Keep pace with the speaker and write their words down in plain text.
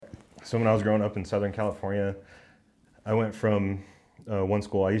So when I was growing up in Southern California, I went from one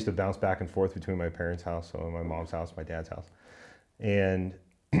school. I used to bounce back and forth between my parents' house, so my mom's house, my dad's house. And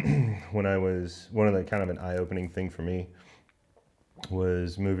when I was, one of the kind of an eye-opening thing for me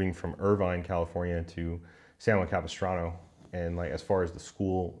was moving from Irvine, California to San Juan Capistrano. And like, as far as the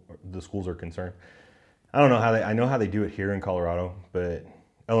schools are concerned, I don't know how I know how they do it here in Colorado, but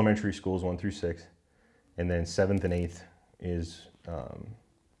elementary schools 1 through 6, and then 7th and 8th is,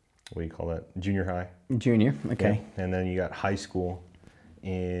 what do you call that? Junior high. Junior, okay. Yeah. And then you got high school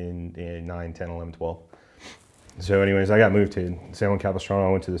in 9, 10, 11, 12. So anyways, I got moved to San Juan Capistrano.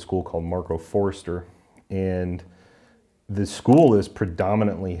 I went to the school called Marco Forster, and the school is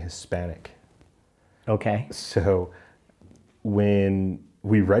predominantly Hispanic. Okay. So when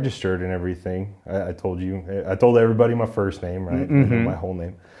we registered and everything, I told everybody my first name, right? Mm-hmm. My whole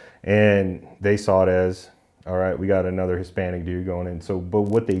name. And they saw it as, all right, we got another Hispanic dude going in. So, but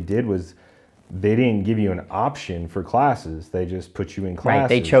what they did was they didn't give you an option for classes. They just put you in classes. Right,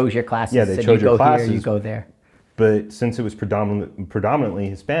 they chose your classes. Yeah, they chose your classes. Here, you go there. But since it was predominantly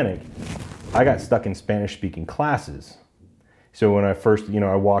Hispanic, I got stuck in Spanish-speaking classes. So when I first,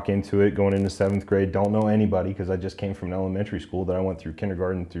 I walk into it, going into 7th grade, don't know anybody because I just came from an elementary school that I went through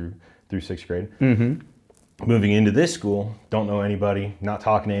kindergarten through 6th grade. Mm-hmm. Moving into this school, don't know anybody, not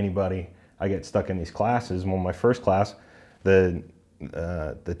talking to anybody. I get stuck in these classes. Well, my first class, the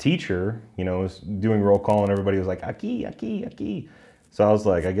teacher, was doing roll call and everybody was like, aquí, aquí, aquí. So I was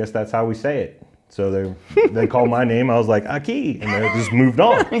like, I guess that's how we say it. So they called my name. I was like, aquí, and they just moved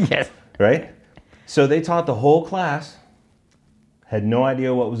on. Yes. Right? So they taught the whole class. Had no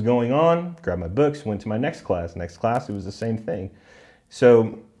idea what was going on, grabbed my books, went to my next class. Next class, it was the same thing.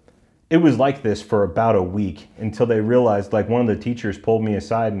 So it was like this for about a week until they realized, like, one of the teachers pulled me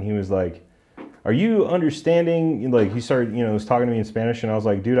aside and he was like, are you understanding? Like, he started, was talking to me in Spanish, and I was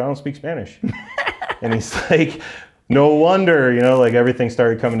like, dude, I don't speak Spanish. And he's like, no wonder, like everything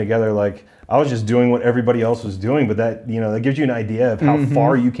started coming together. Like, I was just doing what everybody else was doing, but that, that gives you an idea of how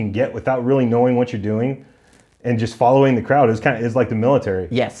far you can get without really knowing what you're doing. And just following the crowd is like the military.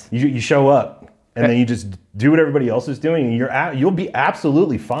 Yes. You show up and then you just do what everybody else is doing, and you'll be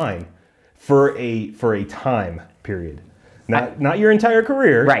absolutely fine for a time period. Not your entire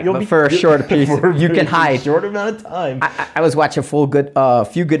career. Right. But for a short period, you can hide. Short amount of time. I was watching Few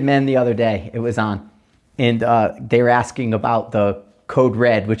Good Men the other day. It was on, and they were asking about the Code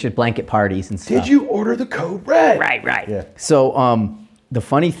Red, which is blanket parties and stuff. Did you order the Code Red? Right. Yeah. So the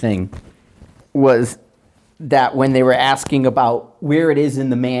funny thing was that when they were asking about where it is in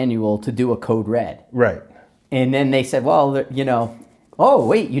the manual to do a Code Red. Right. And then they said, well, oh,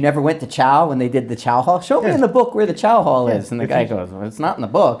 wait, you never went to Chow when they did the Chow Hall? Show me in the book where the Chow Hall is. And the guy goes, well, it's not in the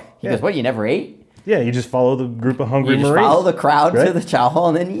book. He goes, what, you never ate? Yeah, you just follow the group of hungry Marines. You just follow the crowd to the Chow Hall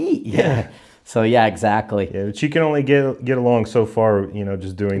and then you eat. Yeah. So, yeah, exactly. Yeah, but you can only get along so far,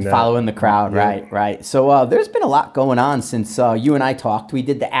 just doing that. Following the crowd, right. So there's been a lot going on since you and I talked. We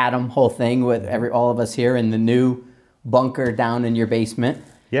did the Atom whole thing with all of us here in the new bunker down in your basement.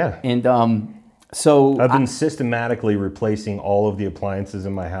 Yeah. And so I've been systematically replacing all of the appliances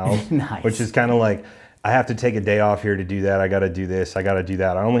in my house. Nice. Which is kind of like, I have to take a day off here to do that. I got to do this. I got to do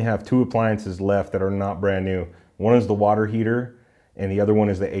that. I only have 2 appliances left that are not brand new. One is the water heater, and the other one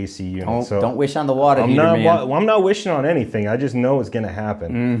is the AC unit. Don't wish on the water heater, man. I'm not wishing on anything. I just know it's going to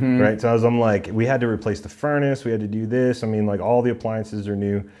happen, right? So I'm like, we had to replace the furnace. We had to do this. I mean, like, all the appliances are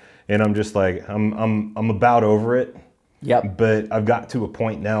new, and I'm just like, I'm about over it. Yep. But I've got to a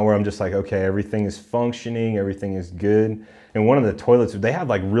point now where I'm just like, okay, everything is functioning, everything is good. And one of the toilets, they have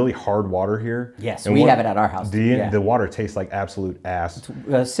like really hard water here. Yes, we have it at our house. The water tastes like absolute ass.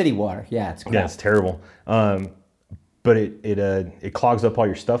 It's, city water, yeah, it's crap. Yeah, it's terrible. But it clogs up all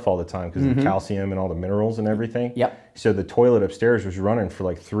your stuff all the time because of the calcium and all the minerals and everything. Yep. So the toilet upstairs was running for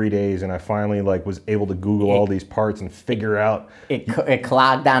like 3 days, and I finally was able to Google all these parts and figure out it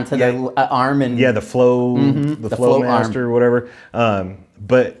clogged onto the arm and the flow the flow master or whatever.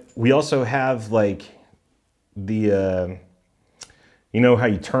 But we also have like the how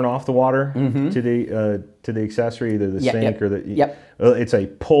you turn off the water to the accessory, either the sink or the. Yep. It's a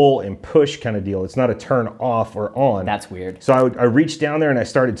pull and push kind of deal. It's not a turn off or on. That's weird. So I reached down there and I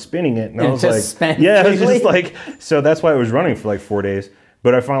started spinning it, and I was like, yeah, it was just like, so that's why it was running for like 4 days.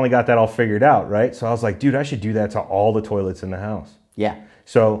 But I finally got that all figured out, right? So I was like, dude, I should do that to all the toilets in the house. Yeah.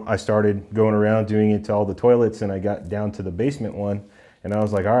 So I started going around doing it to all the toilets, and I got down to the basement one. And I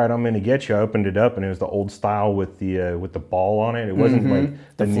was like, all right, I'm going to get you. I opened it up, and it was the old style with the ball on it. It wasn't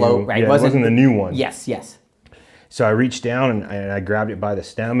like the float, new, right? Yeah, it wasn't the new one. Yes. So I reached down and I grabbed it by the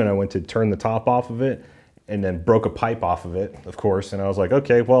stem, and I went to turn the top off of it. and then broke a pipe off of it, of course. And I was like,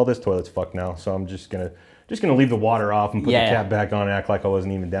 okay, well, this toilet's fucked now, so I'm just gonna leave the water off and put the cap back on and act like I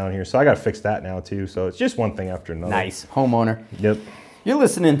wasn't even down here. So I got to fix that now too. So it's just one thing after another. Nice. Homeowner. Yep. You're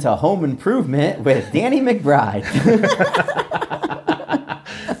listening to Home Improvement with Danny McBride.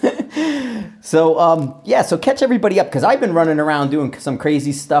 So catch everybody up, because I've been running around doing some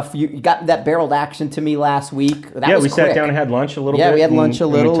crazy stuff. You got that barreled action to me last week. That was we quick. Sat down and had lunch a little bit. Yeah, we had lunch a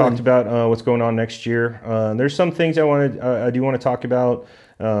little. And we talked about what's going on next year. There's some things I do want to talk about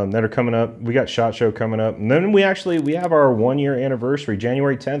that are coming up. We got SHOT Show coming up. And then we have our 1-year anniversary,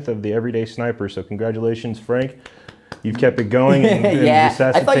 January 10th of the Everyday Sniper. So congratulations, Frank. You've kept it going. And yeah,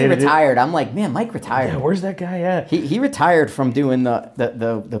 I thought you retired. I'm like, man, Mike retired. Yeah, where's that guy at? He retired from doing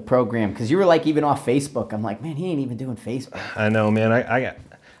the program, because you were like even off Facebook. I'm like, man, he ain't even doing Facebook. I know, man.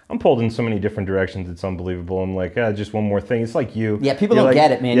 I'm pulled in so many different directions. It's unbelievable. I'm like, just one more thing. It's like you. Yeah, people don't get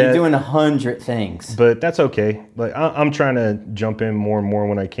it, man. Yeah, you're doing 100 things. But that's okay. Like I'm trying to jump in more and more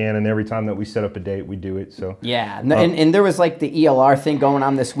when I can, and every time that we set up a date, we do it. So yeah, and there was like the ELR thing going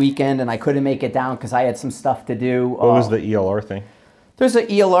on this weekend, and I couldn't make it down because I had some stuff to do. What was the ELR thing? There's an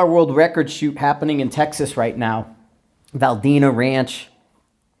ELR World Record shoot happening in Texas right now, Valdina Ranch.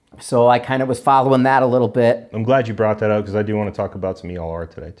 So I kind of was following that a little bit. I'm glad you brought that up, because I do want to talk about some ELR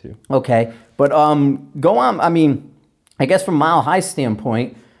today too. Okay, but go on. I mean, I guess from Mile High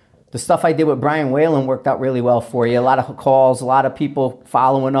standpoint, the stuff I did with Brian Whalen worked out really well for you. A lot of calls, a lot of people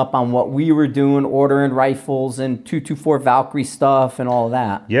following up on what we were doing, ordering rifles and 224 Valkyrie stuff and all of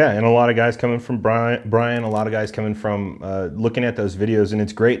that. Yeah, and a lot of guys coming from Brian, a lot of guys coming from looking at those videos, and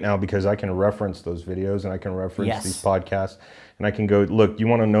it's great now because I can reference those videos and I can reference these podcasts. And I can go, look, you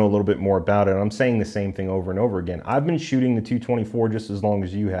want to know a little bit more about it. I'm saying the same thing over and over again. I've been shooting the 224 just as long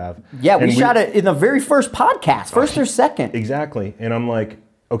as you have. Yeah, we shot it in the very first podcast, first or second. Exactly. And I'm like,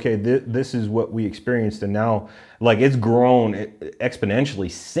 okay, this is what we experienced. And now, like, it's grown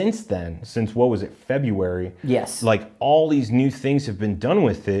exponentially since then, since, what was it, February? Yes. Like, all these new things have been done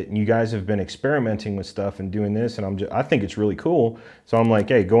with it, and you guys have been experimenting with stuff and doing this, and I think it's really cool. So I'm like,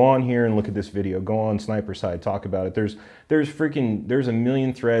 hey, go on here and look at this video. Go on Sniper Side, talk about it. There's a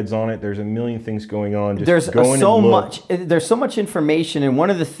million threads on it. There's a million things going on. There's so much information, and one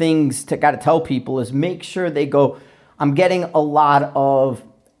of the things got to tell people is make sure they go. I'm getting a lot of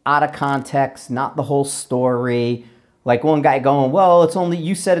out of context, not the whole story. Like one guy going, well,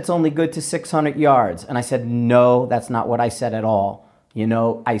 you said it's only good to 600 yards. And I said, no, that's not what I said at all. You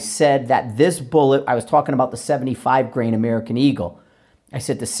know, I said that this bullet, I was talking about the 75 grain American Eagle. I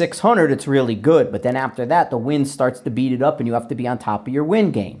said the 600, it's really good. But then after that, the wind starts to beat it up and you have to be on top of your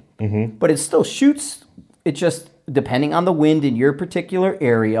wind game. Mm-hmm. But it still shoots. It just, depending on the wind in your particular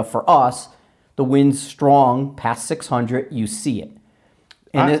area, for us, the wind's strong past 600, you see it.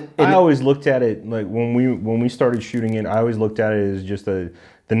 I always looked at it, like when we started shooting it, I always looked at it as just the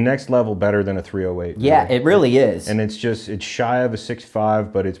next level better than a 308. Yeah, it really is. And it's shy of a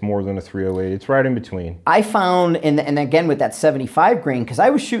 6.5, but it's more than a 308. It's right in between. I found, and again with that 75 grain, because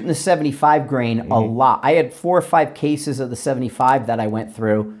I was shooting the 75 grain a lot. I had 4 or 5 cases of the 75 that I went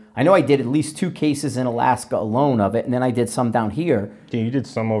through. I know I did at least 2 cases in Alaska alone of it, and then I did some down here. Yeah, you did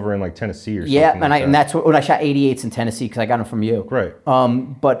some over in like Tennessee or something. Yeah, and that's when I shot 88s in Tennessee because I got them from you. Right.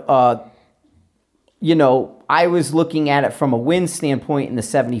 You know, I was looking at it from a wind standpoint in the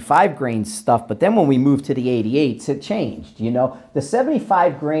 75 grain stuff, but then when we moved to the 88s, it changed. You know, the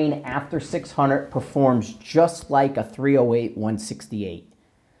 75 grain after 600 performs just like a 308 168.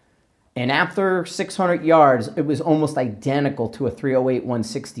 And after 600 yards, it was almost identical to a 308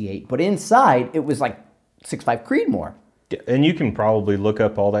 168. But inside, it was like 6.5 Creedmoor. And you can probably look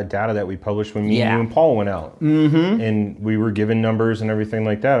up all that data that we published when you and Paul went out. Mm-hmm. And we were given numbers and everything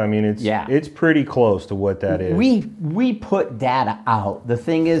like that. I mean, it's pretty close to what that is. We put data out. The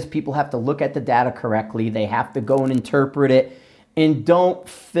thing is, people have to look at the data correctly. They have to go and interpret it. And don't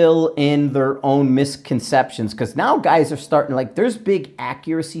fill in their own misconceptions, because now guys are starting, like, there's big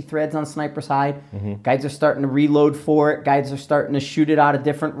accuracy threads on Sniper Side. Mm-hmm. Guys are starting to reload for it. Guys are starting to shoot it out of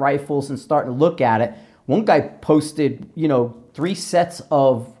different rifles and starting to look at it. One guy posted, 3 sets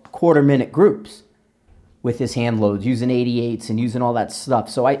of quarter-minute groups with his hand loads, using 88s and using all that stuff.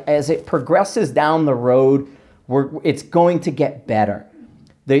 So as it progresses down the road, it's going to get better.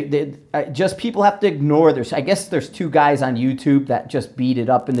 Just people have to ignore. I guess there's 2 guys on YouTube that just beat it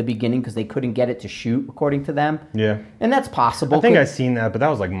up in the beginning because they couldn't get it to shoot, according to them. Yeah, and that's possible. I think I've seen that, but that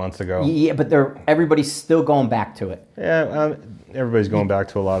was like months ago. Yeah, but everybody's still going back to it. Yeah, everybody's going back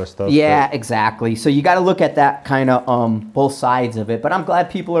to a lot of stuff. Yeah, exactly. So you got to look at that kind of both sides of it. But I'm glad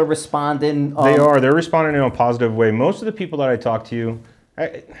people are responding. They're responding in a positive way. Most of the people that I talk to,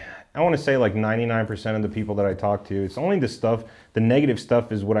 I want to say like 99% of the people that I talk to, it's only the stuff, the negative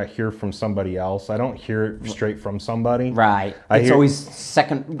stuff is what I hear from somebody else. I don't hear it straight from somebody. Right. It's always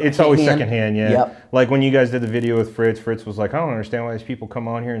secondhand. It's always secondhand, yeah. Yep. Like when you guys did the video with Fritz was like, I don't understand why these people come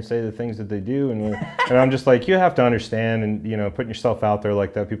on here and say the things that they do. And I'm just like, you have to understand, and you know, putting yourself out there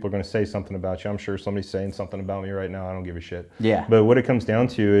like that, people are going to say something about you. I'm sure somebody's saying something about me right now. I don't give a shit. Yeah. But what it comes down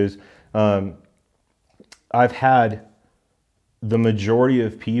to is I've had the majority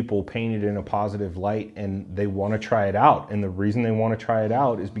of people painted in a positive light, and they want to try it out. And the reason they want to try it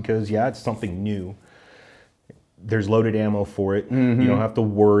out is because, yeah, it's something new. There's loaded ammo for it. You don't have to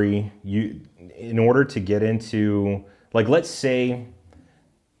worry. In order to get into, like, let's say,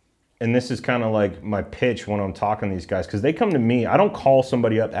 and this is kind of like my pitch when I'm talking to these guys, because they come to me. I don't call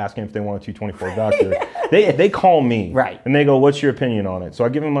somebody up asking if they want a 224 Vector. They call me, right? And they go, "What's your opinion on it?" So I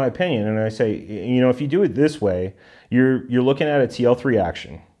give them my opinion, and I say, you know, if you do it this way, you're looking at a TL3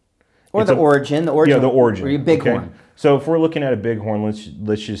 action, or the Origin. Yeah, the Origin. Or your Bighorn. So if we're looking at a Bighorn,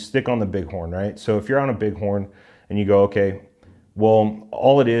 let's just stick on the Bighorn, right? So if you're on a Bighorn and you go, okay, well,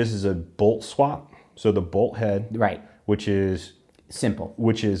 all it is a bolt swap. So the bolt head, right, which is simple,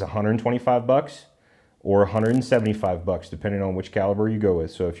 which is $125 or $175 depending on which caliber you go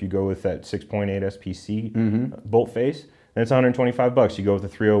with. So if you go with that 6.8 SPC bolt face, then it's $125. You go with the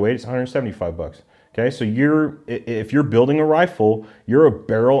 308, it's $175. Okay, so if you're building a rifle, you're a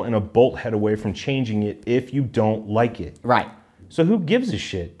barrel and a bolt head away from changing it if you don't like it. Right. So who gives a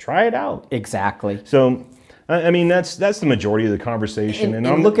shit? Try it out. Exactly. So, I mean, that's the majority of the conversation.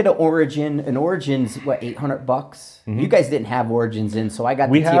 And look at an Origin. An Origin's what, $800? You guys didn't have Origins in, so I got.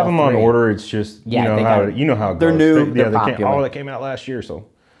 We the have TL3. them on order. It's just you know how it they're goes. New. They're popular. That came out last year. So.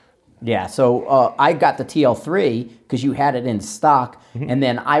 Yeah, so I got the TL3 because you had it in stock, and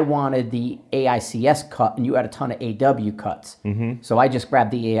then I wanted the AICS cut, and you had a ton of AW cuts. So I just grabbed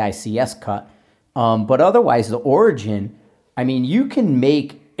the AICS cut. But otherwise, the Origin, I mean, you can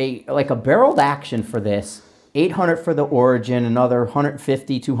make a barreled action for this, $800 for the Origin, another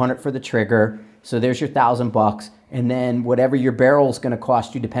 $150, $200 for the trigger. So there's your $1,000, and then whatever your barrel's going to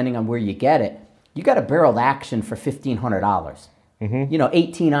cost you, depending on where you get it, you got a barreled action for $1,500. You know,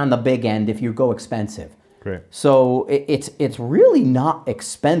 18 on the big end if you go expensive. Great. So it's really not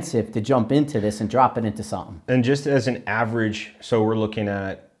expensive to jump into this and drop it into something. And just as an average, so we're looking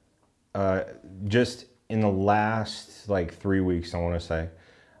at just in the last like 3 weeks, I want to say,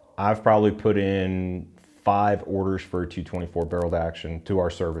 I've probably put in 5 orders for a 224 barreled action to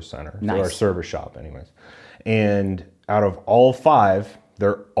our service center, to our service shop anyways. And out of all 5,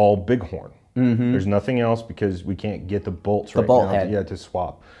 they're all Bighorn. There's nothing else because we can't get the bolts right now to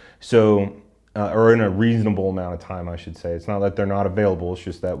swap. So, or in a reasonable amount of time, I should say. It's not that they're not available. It's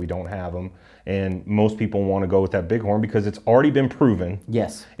just that we don't have them. And most people want to go with that Bighorn because it's already been proven.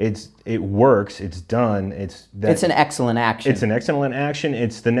 Yes. It works. It's done. It's an excellent action. It's an excellent action.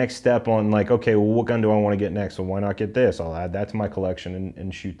 It's the next step on like, okay, well, what gun do I want to get next? So why not get this? I'll add that to my collection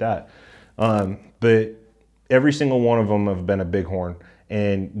and shoot that. But every single one of them have been a Bighorn.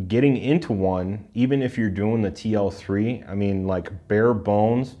 And getting into one, even if you're doing the TL3, I mean, like bare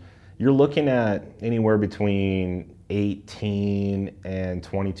bones, you're looking at anywhere between $1,800 and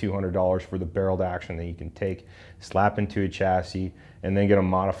 $2,200 for the barreled action that you can take, slap into a chassis, and then get a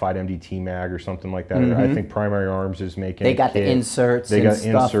modified MDT mag or something like that. I think Primary Arms is making. They got the inserts. They got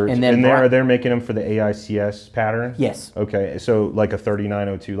stuff, inserts, and then they're making them for the AICS pattern. Yes. Okay, so like a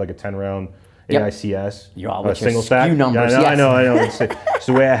 3902, like a 10-round. AICS, single stack. Numbers, I know. It's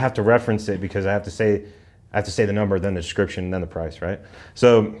the way I have to reference it because I have to say the number, then the description, then the price, right?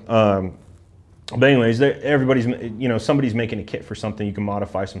 So, but anyways, everybody's somebody's making a kit for something. You can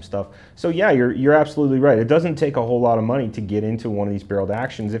modify some stuff. So yeah, you're absolutely right. It doesn't take a whole lot of money to get into one of these barreled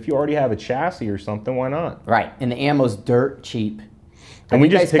actions. If you already have a chassis or something, why not? Right, and the ammo's dirt cheap. And we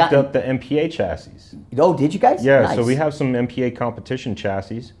just picked up the MPA chassis. Oh, did you guys? Yeah, nice. So we have some MPA competition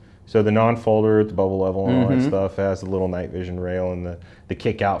chassis. So the non-folder, the bubble level, and all that stuff has the little night vision rail and the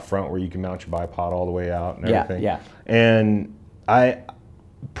kick out front where you can mount your bipod all the way out and everything. Yeah. And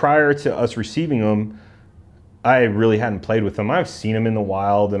prior to us receiving them, I really hadn't played with them. I've seen them in the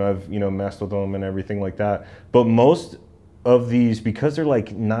wild and I've messed with them and everything like that. But most of these, because they're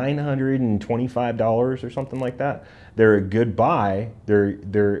like $925 or something like that, they're a good buy.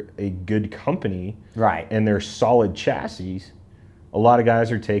 They're a good company. Right. And they're solid chassis. A lot of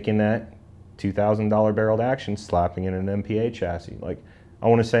guys are taking that $2,000 barreled action, slapping in an MPA chassis. Like, I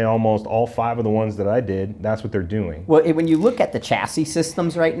want to say almost all 5 of the ones that I did, that's what they're doing. Well, when you look at the chassis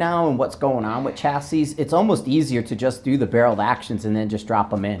systems right now and what's going on with chassis, it's almost easier to just do the barreled actions and then just drop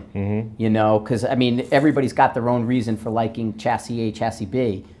them in. Because, I mean, everybody's got their own reason for liking chassis A, chassis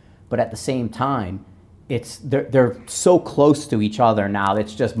B. but at the same time, they're so close to each other now.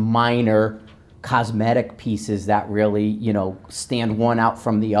 It's just minor cosmetic pieces that really, you know, stand one out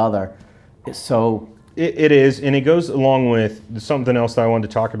from the other. So it is, and it goes along with something else that I wanted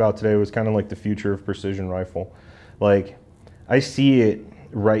to talk about today was kind of like the future of precision rifle. Like, I see it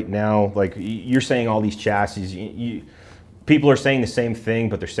right now. Like, you're saying all these chassis, people are saying the same thing,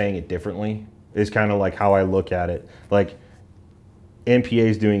 but they're saying it differently, is kind of like how I look at it. Like, NPA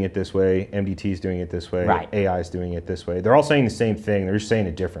is doing it this way, MDT is doing it this way, right. AI is doing it this way. They're all saying the same thing. They're just saying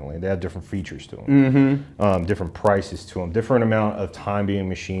it differently. They have different features to them, different prices to them, different amount of time being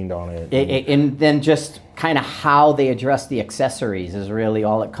machined on it. And then just kind of how they address the accessories is really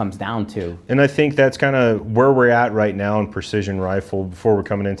all it comes down to. And I think that's kind of where we're at right now in precision rifle. Before we're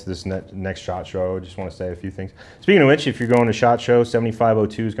coming into this next SHOT Show, I just want to say a few things. Speaking of which, if you're going to SHOT Show,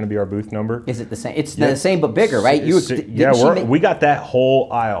 7502 is going to be our booth number. Is it the same? It's the same but bigger, right? We got that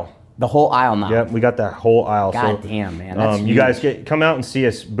whole aisle. The whole aisle now. Yep, we got that whole aisle. God damn, man. That's you guys come out and see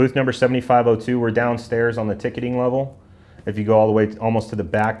us. Booth number 7502. We're downstairs on the ticketing level. If you go all the way almost to the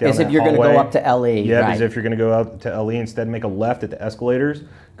back down as that if you're going to go up to LE. Yeah, right. as if you're going to go out to LE. Instead, make a left at the escalators.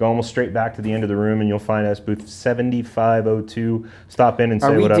 Go almost straight back to the end of the room, and you'll find us, booth 7502. Stop in and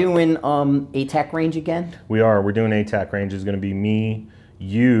say what up. Are we doing ATAC range again? We are. We're doing ATAC range. It's going to be me,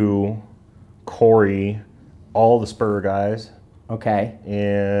 you, Corey, all the Spur guys. Okay.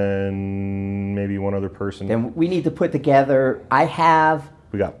 And maybe one other person. Then we need to put together. I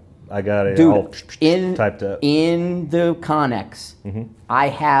got it dude, all typed up. In the Connex, I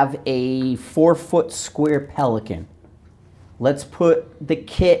have a 4-foot square Pelican. Let's put the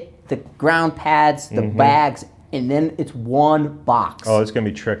kit, the ground pads, the bags, and then it's one box. Oh, it's going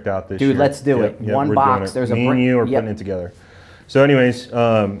to be tricked out this year. Dude, let's do it. One box. There's Me and you are putting it together. So anyways,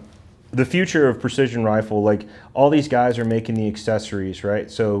 the future of precision rifle, like all these guys are making the accessories, right?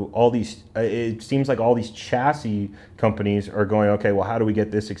 So all these, it seems like all these chassis companies are going, okay, well, how do we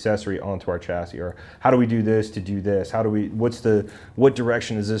get this accessory onto our chassis? Or how do we do this to do this? What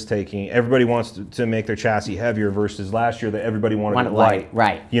direction is this taking? Everybody wants to make their chassis heavier versus last year that everybody wanted it light.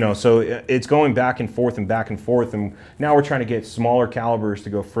 Right. You know, so it's going back and forth and back and forth. And now we're trying to get smaller calibers to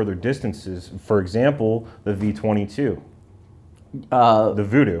go further distances. For example, the V22, the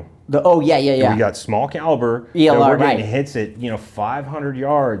Voodoo. Yeah. We got small caliber. ELR, we're getting hits at 500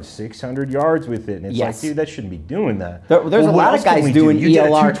 yards, 600 yards with it, and it's like, dude, that shouldn't be doing that. There's a lot of guys doing ELR. You did a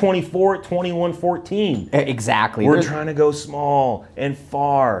 224 at 2114. Exactly. We're trying to go small and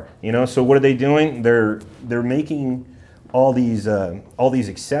far. So what are they doing? They're making all these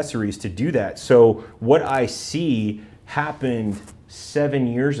accessories to do that. So what I see happened 7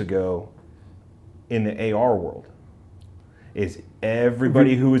 years ago in the AR world is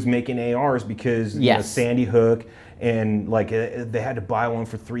everybody who was making ARs because Sandy Hook and like they had to buy one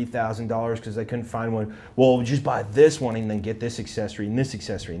for $3,000 because they couldn't find one. Well, just buy this one and then get this accessory and this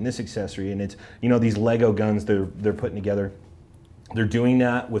accessory and this accessory, and it's these Lego guns they're putting together. They're doing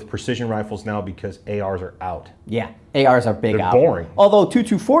that with precision rifles now because ARs are out. Yeah, ARs are big out. They're boring. Although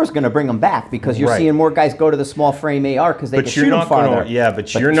 224 is going to bring them back because you're seeing more guys go to the small frame AR because they can shoot them farther.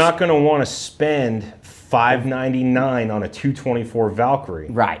 But you're not going to want to spend $599 on a 224 Valkyrie.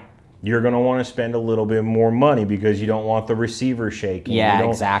 Right. You're going to want to spend a little bit more money because you don't want the receiver shaking. Yeah,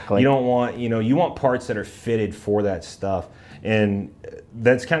 exactly. You don't want, you want parts that are fitted for that stuff. And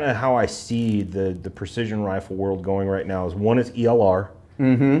that's kind of how I see the precision rifle world going right now. Is one is ELR,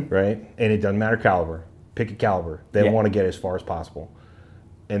 right? And it doesn't matter caliber. Pick a caliber. They want to get as far as possible.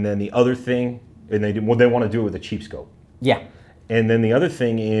 And then the other thing, and they want to do it with a cheap scope. Yeah. And then the other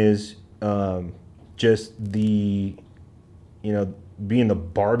thing is just the, being the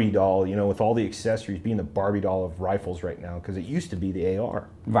Barbie doll, with all the accessories, being the Barbie doll of rifles right now, because it used to be the AR.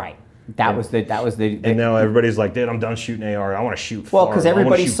 Right. That was the. And now everybody's like, dude, I'm done shooting AR. I want to shoot far. Well, because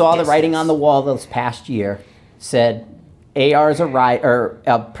everybody saw the writing on the wall this past year, said ARs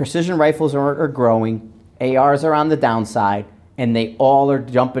are precision rifles are growing, ARs are on the downside, and they all are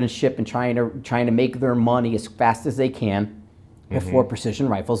jumping ship and trying to make their money as fast as they can before precision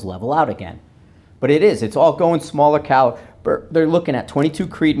rifles level out again. But it's all going smaller caliber. They're looking at 22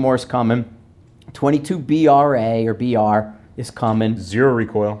 Creedmoor's coming, 22 BRA or BR is coming. Zero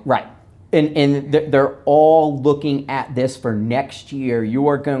recoil. Right. And they're all looking at this for next year. You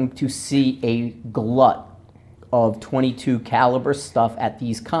are going to see a glut of 22 caliber stuff at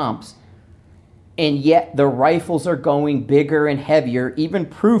these comps. And yet the rifles are going bigger and heavier. Even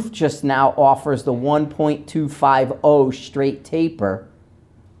Proof just now offers the 1.250 straight taper,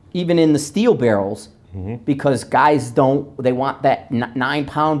 even in the steel barrels, because guys they want that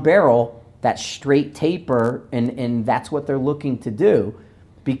 9-pound barrel, that straight taper, and that's what they're looking to do.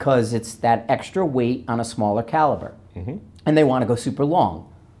 because it's that extra weight on a smaller caliber. Mm-hmm. And they want to go super long.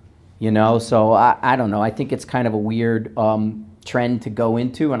 So I don't know. I think it's kind of a weird trend to go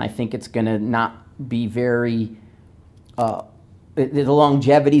into, and I think it's going to not be very, the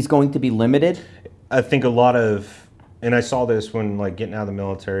longevity is going to be limited. I think a lot of, and I saw this when like getting out of the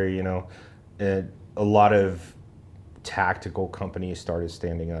military, a lot of tactical companies started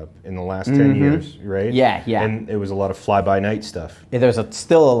standing up in the last 10 years, right? Yeah. And it was a lot of fly-by-night stuff. Yeah, there's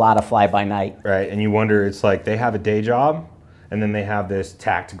still a lot of fly-by-night. Right, and you wonder, it's like they have a day job, and then they have this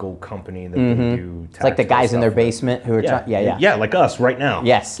tactical company that they do. It's like the guys in their basement who are trying. Yeah, like us right now.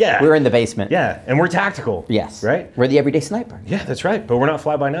 Yes. Yeah. We're in the basement. Yeah, and we're tactical. Yes. Right? We're the everyday sniper. Yeah, that's right. But we're not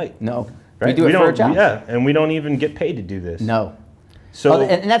fly-by-night. No. Right? We do it for a job. Yeah, and we don't even get paid to do this. No. So,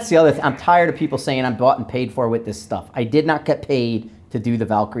 and that's the other thing. I'm tired of people saying I'm bought and paid for with this stuff. I did not get paid to do the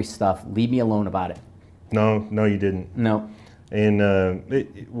Valkyrie stuff. Leave me alone about it. No, you didn't. No. And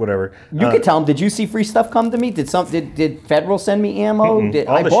whatever. You could tell them, did you see free stuff come to me? Did Federal send me ammo?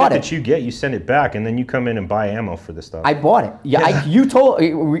 All I the bought shit it. that you get, you send it back, and then you come in and buy ammo for the stuff. I bought it. Yeah,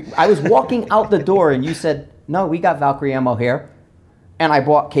 I was walking out the door, and you said, no, we got Valkyrie ammo here. And I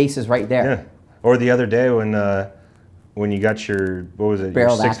bought cases right there. Yeah. Or the other day when you got your, what was it?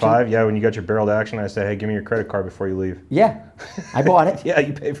 Barreled your 6.5? action? Yeah, when you got your barreled action, I said, hey, give me your credit card before you leave. Yeah, I bought it. Yeah,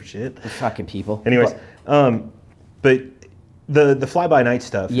 you pay for shit. Fucking people. Anyways, but the fly-by-night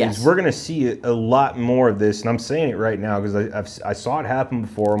stuff is we're going to see a lot more of this, and I'm saying it right now because I saw it happen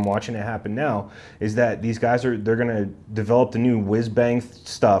before. I'm watching it happen now. Is that these guys they're going to develop the new whiz-bang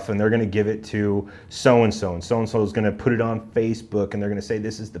stuff, and they're going to give it to so-and-so, and so-and-so is going to put it on Facebook, and they're going to say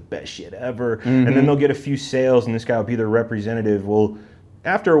this is the best shit ever, and then they'll get a few sales, and this guy will be their representative. Well,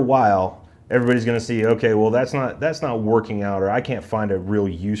 after a while, everybody's going to see, okay, well, that's not working out, or I can't find a real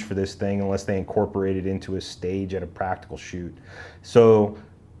use for this thing unless they incorporate it into a stage at a practical shoot. So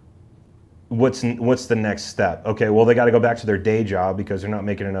what's the next step? Okay, well, they got to go back to their day job because they're not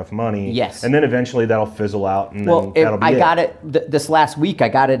making enough money. Yes. And then eventually that'll fizzle out, and then that'll be I got it this last week. I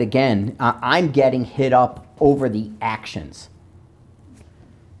got it again. I'm getting hit up over the actions.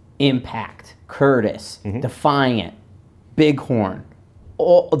 Impact, Curtis, Defiant, Bighorn,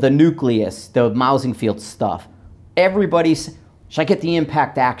 all the Nucleus, the Mousing Field stuff. Everybody's, should I get the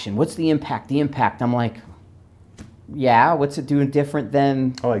impact action? What's the impact? The impact. I'm like, yeah, what's it doing different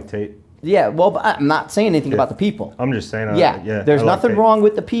than... I like Tate. Yeah, well, I'm not saying anything about the people. I'm just saying... There's nothing wrong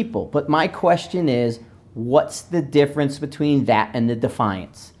with the people. But my question is, what's the difference between that and the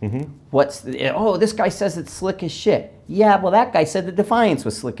Defiance? This guy says it's slick as shit. Yeah, well, that guy said the Defiance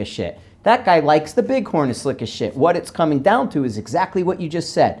was slick as shit. That guy likes the Bighorn is slick as shit. What it's coming down to is exactly what you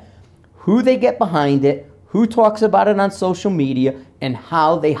just said. Who they get behind it, who talks about it on social media, and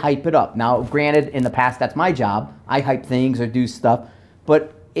how they hype it up. Now, granted, in the past, that's my job. I hype things or do stuff.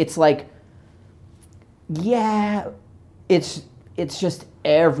 But it's like, yeah, it's just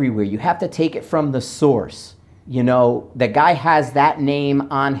everywhere. You have to take it from the source. The guy has that name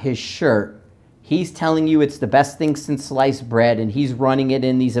on his shirt. He's telling you it's the best thing since sliced bread, and he's running it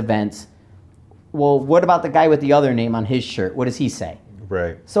in these events. Well, what about the guy with the other name on his shirt? What does he say?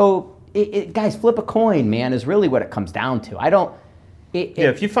 Right. So, guys, flip a coin, man, is really what it comes down to.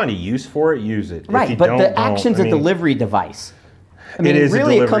 If you find a use for it, use it. Right, but the action's a delivery device. It is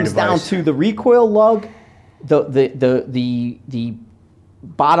really, a delivery it comes device. down to the recoil lug, the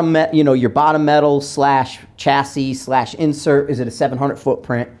bottom, your bottom metal / chassis / insert. Is it a 700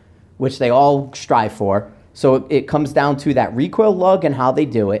 footprint, which they all strive for? So it comes down to that recoil lug and how they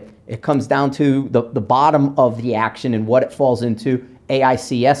do it. It comes down to the bottom of the action and what it falls into.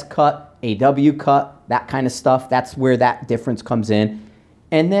 AICS cut, AW cut, that kind of stuff. That's where that difference comes in.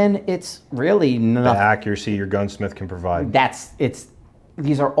 And then it's really the accuracy your gunsmith can provide.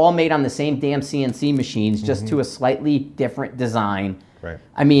 These are all made on the same damn CNC machines, just to a slightly different design. Right.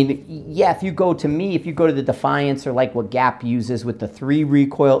 If you go to the Defiance or like what Gap uses with the 3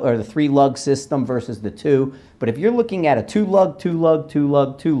 recoil or the 3 lug system versus the 2, but if you're looking at a 2 lug, 2 lug, 2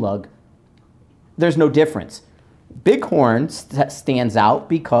 lug, 2 lug, there's no difference. Bighorn stands out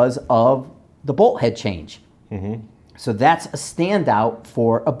because of the bolt head change. So that's a standout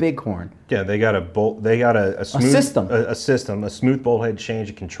for a Bighorn. Yeah, they got a smooth system. A smooth bolt head change,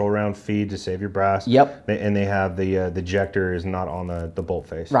 a control round feed to save your brass. Yep. And they have the ejector is not on the bolt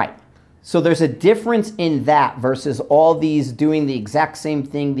face. Right. So there's a difference in that versus all these doing the exact same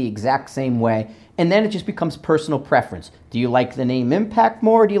thing the exact same way. And then it just becomes personal preference. Do you like the name Impact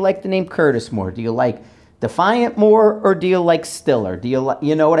more, or do you like the name Curtis more? Do you like Defiant more, or do you like Stiller? Do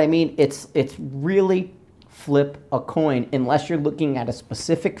you know what I mean? It's really flip a coin unless you're looking at a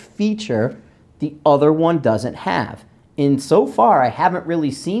specific feature the other one doesn't have. And so far, I haven't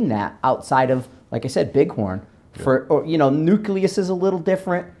really seen that outside of, like I said, Bighorn. Nucleus is a little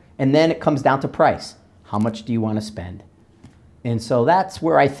different, and then it comes down to price. How much do you want to spend? And so that's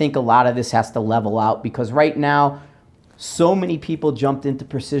where I think a lot of this has to level out, because right now, so many people jumped into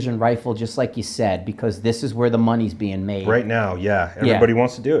precision rifle, just like you said, because this is where the money's being made. Right now, yeah. Everybody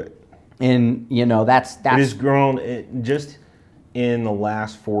wants to do it. And, that's... It has grown just in the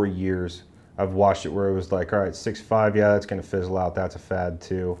last 4 years. I've watched it where it was like, all right, 6.5, yeah, that's going to fizzle out. That's a fad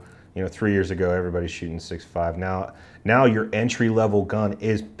too. 3 years ago, everybody's shooting 6.5. Now your entry-level gun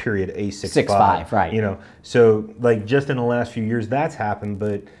is period a 6.5. 6.5, right. So like just in the last few years, that's happened,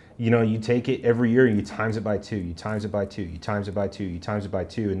 but you take it every year and you times it by 2, you times it by 2, you times it by 2, you times it by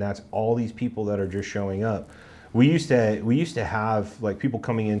 2, and that's all these people that are just showing up. We used to have like people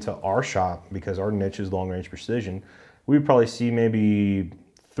coming into our shop because our niche is long-range precision. We would probably see maybe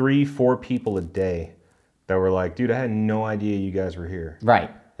 3-4 people a day that were like, dude, I had no idea you guys were here. Right.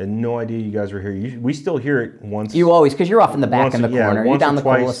 I had no idea you guys were here. We still hear it once. You always, because you're off in the back in the corner. You're down the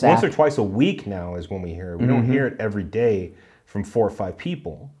cul-de-sac. Once or twice a week now is when we hear it. We don't hear it every day from 4 or 5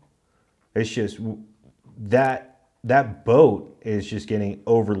 people. It's just that boat is just getting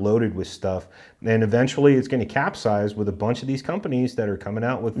overloaded with stuff, and eventually it's going to capsize with a bunch of these companies that are coming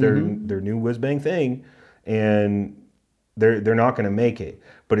out with their new whiz-bang thing, and they're not going to make it.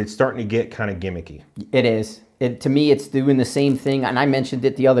 But it's starting to get kind of gimmicky. It is. To me, it's doing the same thing, and I mentioned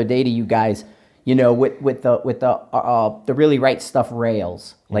it the other day to you guys. With the really right stuff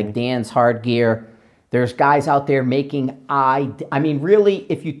rails, like Dan's Hard Gear. There's guys out there making really,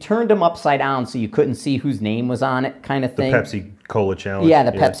 if you turned them upside down so you couldn't see whose name was on it, kind of thing. The Pepsi Cola challenge. Yeah,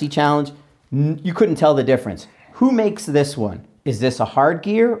 the Pepsi challenge. You couldn't tell the difference. Who makes this one? Is this a Hard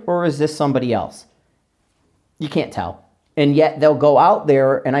Gear or is this somebody else? You can't tell. And yet they'll go out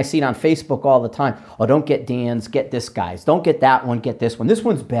there, and I see it on Facebook all the time. Oh, don't get Dan's, get this guy's. Don't get that one, get this one. This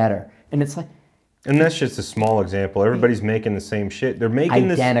one's better. And it's like... And that's just a small example. Everybody's making the same shit. They're making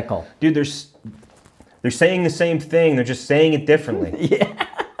identical. Dude, they're saying the same thing. They're just saying it differently. Yeah.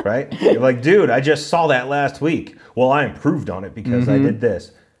 Right? You're like, dude, I just saw that last week. Well, I improved on it because I did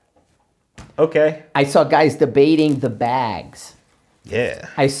this. Okay. I saw guys debating the bags. Yeah.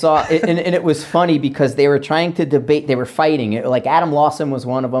 I saw it, and it was funny because they were trying to debate. They were fighting. Like Adam Lawson was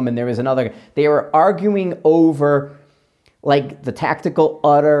one of them, and there was another. They were arguing over like the Tactical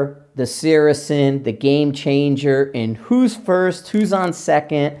Utter, the Saracen, the Game Changer, and who's first, who's on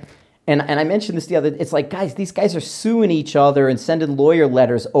second. And I mentioned this the other. It's like, guys, these guys are suing each other and sending lawyer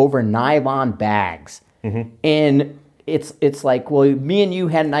letters over nylon bags. And it's like, well, me and you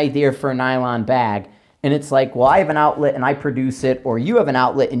had an idea for a nylon bag. And it's like, well, I have an outlet and I produce it, or you have an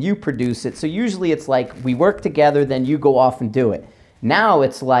outlet and you produce it. So usually it's like we work together, then you go off and do it. Now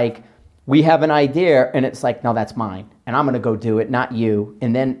it's like we have an idea and it's like, no, that's mine. And I'm going to go do it, not you.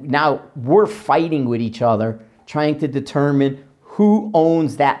 And then now we're fighting with each other, trying to determine who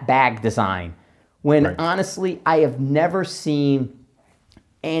owns that bag design. When honestly, I have never seen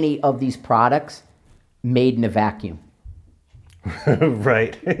any of these products made in a vacuum.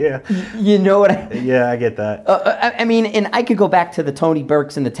 Right. Yeah. You know what Yeah, I get that. I mean, and I could go back to the Tony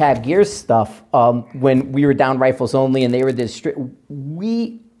Burks and the Tab Gears stuff when we were down Rifles Only and they were this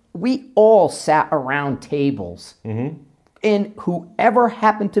we all sat around tables. And whoever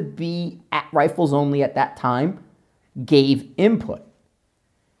happened to be at Rifles Only at that time gave input.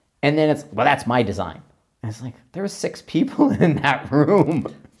 And then it's, well, that's my design. And it's like, there were 6 people in that room.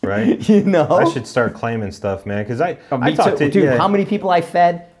 Right. I should start claiming stuff, man, because I talked to... Dude, how many people I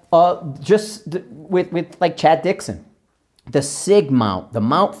fed just with like Chad Dixon. The SIG mount, the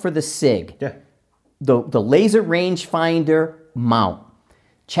mount for the SIG. Yeah. The laser rangefinder mount.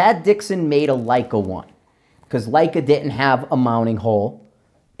 Chad Dixon made a Leica one because Leica didn't have a mounting hole.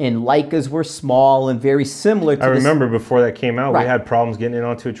 And Leicas were small and very similar to I remember before that came out, Right. we had problems getting it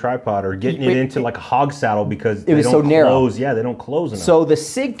onto a tripod or getting it into like a hog saddle because it was so narrow. Close. Yeah, they don't close enough. So the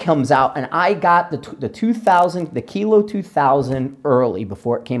SIG comes out, and I got the 2000, the Kilo 2000 early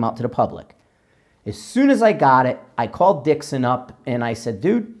before it came out to the public. As soon as I got it, I called Dixon up, and I said,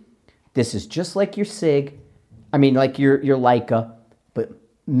 dude, this is just like your SIG. I mean, like your Leica, but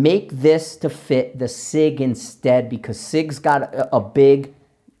make this to fit the SIG instead because SIG's got a big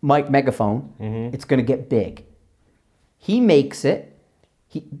megaphone. It's going to get big. He makes it.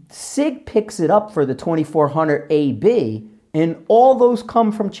 SIG picks it up for the 2400 AB, and all those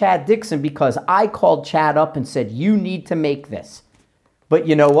come from Chad Dixon because I called Chad up and said, you need to make this. But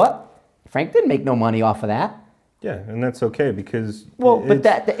you know what? Frank didn't make no money off of that. Yeah, and that's okay because... Well, but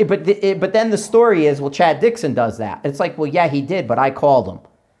then the story is, well, Chad Dixon does that. It's like, well, yeah, he did, but I called him.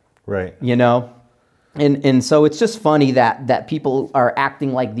 Right. You know? And so it's just funny that people are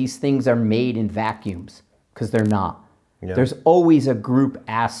acting like these things are made in vacuums, because they're not. Yeah. There's always a group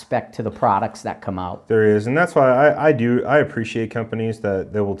aspect to the products that come out. There is, and that's why I appreciate companies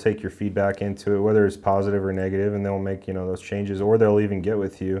that will take your feedback into it, whether it's positive or negative, and they'll make those changes, or they'll even get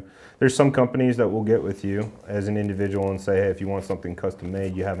with you. There's some companies that will get with you as an individual and say, hey, if you want something custom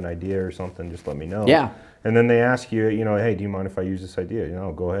made, you have an idea or something, just let me know. Yeah. And then they ask you, hey, do you mind if I use this idea?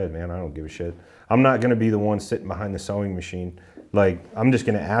 Go ahead, man. I don't give a shit. I'm not going to be the one sitting behind the sewing machine. Like, I'm just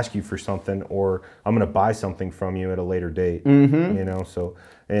going to ask you for something, or I'm going to buy something from you at a later date. Mm-hmm. So,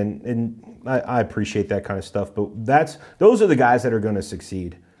 and I appreciate that kind of stuff. But those are the guys that are going to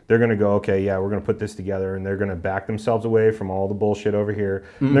succeed. They're going to go, okay, yeah, we're going to put this together, and they're going to back themselves away from all the bullshit over here.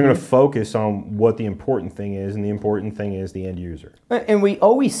 Mm-hmm. And they're going to focus on what the important thing is, and the important thing is the end user. And we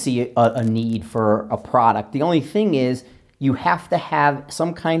always see a need for a product. The only thing is, you have to have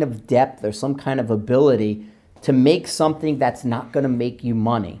some kind of depth or some kind of ability to make something that's not going to make you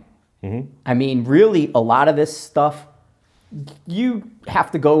money. Mm-hmm. I mean, really, a lot of this stuff, you have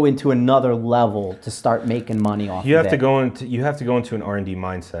to go into another level to start making money off you of have it. You have to go into an R&D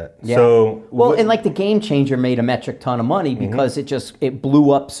mindset. Yeah. So and like the Game Changer made a metric ton of money because it blew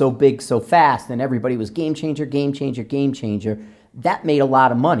up so big so fast, and everybody was Game Changer, Game Changer, Game Changer. That made a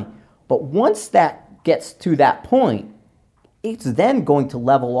lot of money. But once that gets to that point, it's then going to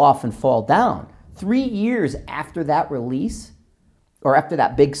level off and fall down. 3 years after that release, or after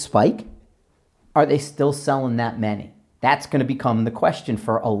that big spike, are they still selling that many? That's going to become the question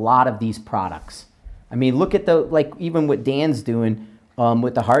for a lot of these products. I mean, look at even what Dan's doing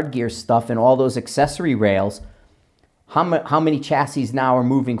with the hard gear stuff and all those accessory rails. How many chassis now are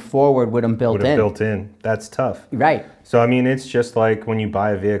moving forward with them built in? That's tough. Right. So, I mean, it's just like when you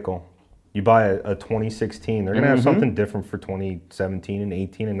buy a vehicle. You buy a 2016, they're going to have something different for 2017 and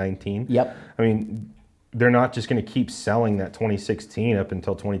 18 and 19. Yep. I mean, they're not just going to keep selling that 2016 up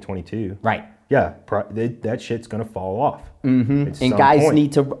until 2022. Right. Yeah, that shit's going to fall off. Mm-hmm. And guys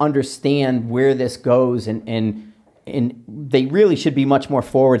need to understand where this goes, and they really should be much more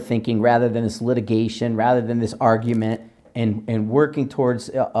forward thinking rather than this litigation, rather than this argument, and working towards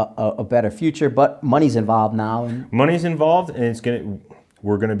a better future. But money's involved now. Money's involved, and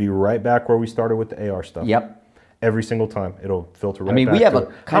we're going to be right back where we started with the AR stuff. Yep. Every single time. It'll filter right back. I mean, we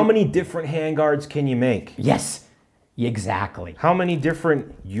have how many different handguards can you make? Yes, exactly. How many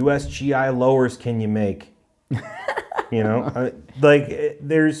different USGI lowers can you make?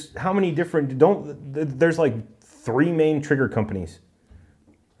 There's how many different, there's like 3 main trigger companies,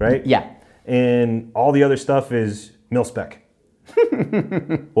 right? Yeah. And all the other stuff is mil-spec.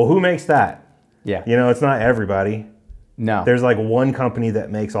 Well, who makes that? Yeah. It's not everybody. No. There's like one company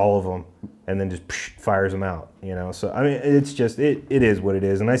that makes all of them and then just fires them out, So, I mean, it's just, it is what it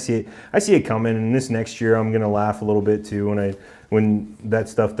is. And I see it coming. And this next year, I'm going to laugh a little bit too when that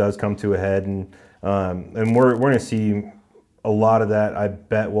stuff does come to a head. And we're going to see a lot of that, I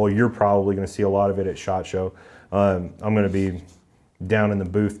bet. Well, you're probably going to see a lot of it at SHOT Show. I'm going to be down in the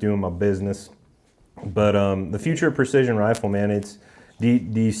booth doing my business. But the future of precision rifle, man, do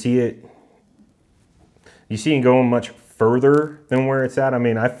you see it? You see it going much further than where it's at? I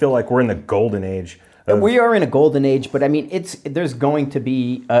mean, I feel like we're in the golden age. We are in a golden age, but I mean, there's going to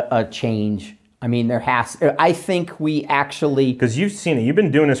be a change. I mean, I think we actually... Because you've seen it. You've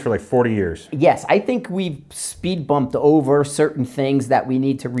been doing this for like 40 years. Yes, I think we've speed bumped over certain things that we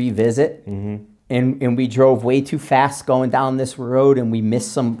need to revisit. Mm-hmm. And we drove way too fast going down this road, and we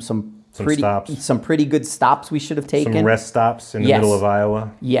missed some pretty good stops we should have taken. Some rest stops in the middle of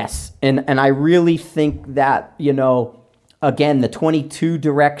Iowa. Yes, and I really think that, again, the 22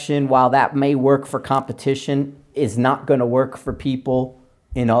 direction, while that may work for competition, is not going to work for people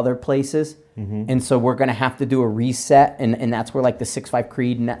in other places. Mm-hmm. And so we're going to have to do a reset, and that's where like the 6.5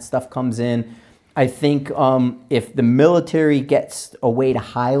 Creed and that stuff comes in. I think if the military gets a way to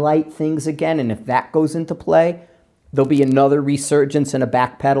highlight things again, and if that goes into play, there'll be another resurgence and a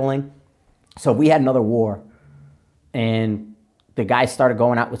backpedaling. So we had another war, and the guys started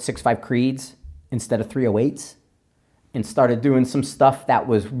going out with 6.5 Creeds instead of 308s and started doing some stuff that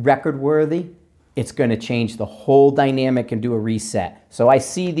was record worthy. It's going to change the whole dynamic and do a reset. So I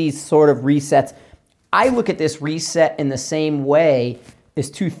see these sort of resets. I look at this reset in the same way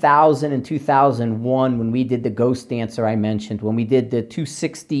as 2000 and 2001 when we did the Ghost Dancer I mentioned, when we did the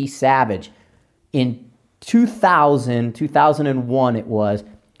 260 Savage. In 2001 it was,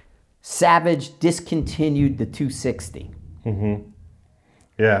 Savage discontinued the 260. Mm-hmm.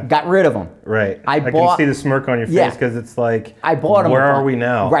 Yeah. Got rid of them. Right. I can see the smirk on your face because it's like, I bought them. Where are we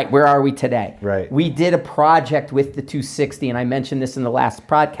now? Right. Where are we today? Right. We did a project with the 260, and I mentioned this in the last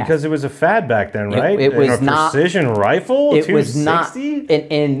podcast. Because it was a fad back then, right? It was not precision rifle. It 260? Was not.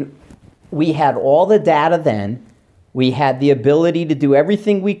 And we had all the data then. We had the ability to do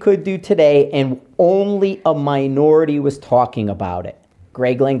everything we could do today, and only a minority was talking about it.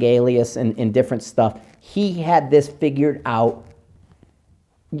 Greg Langelius and different stuff. He had this figured out,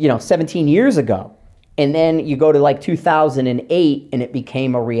 17 years ago. And then you go to like 2008 and it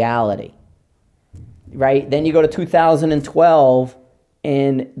became a reality, right? Then you go to 2012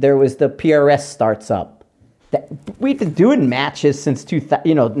 and there was the PRS starts up. We've been doing matches since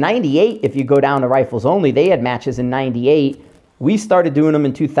 98. If you go down to rifles only, they had matches in 98. We started doing them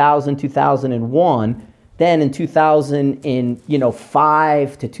in 2000, 2001. Then in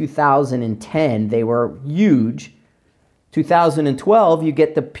 2005 to 2010, they were huge. 2012, you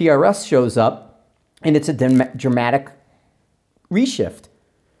get the PRS shows up, and it's a dramatic reshift.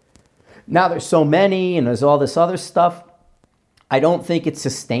 Now there's so many, and there's all this other stuff. I don't think it's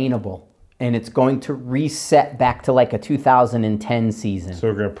sustainable, and it's going to reset back to like a 2010 season. So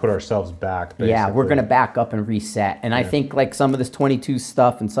we're going to put ourselves back, basically. Yeah, we're going to back up and reset. And I think like some of this 22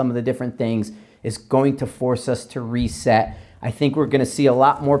 stuff and some of the different things is going to force us to reset. I think we're going to see a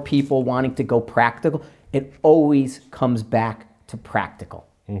lot more people wanting to go practical. It always comes back to practical.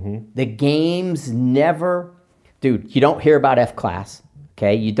 Mm-hmm. The games never, dude. You don't hear about F class,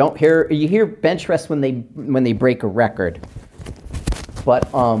 okay? You hear bench rest when they break a record,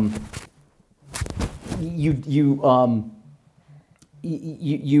 but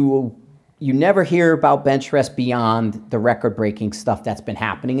you never hear about bench rest beyond the record breaking stuff that's been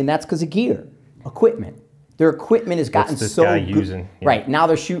happening, and that's because of gear, equipment. Their equipment has gotten so good. Using? Yeah. Right. Now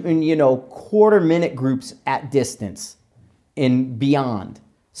they're shooting, quarter-minute groups at distance and beyond.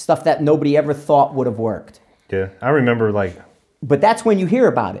 Stuff that nobody ever thought would have worked. Yeah. I remember But that's when you hear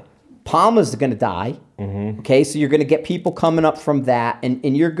about it. Palma's going to die. Mm-hmm. Okay, so you're going to get people coming up from that,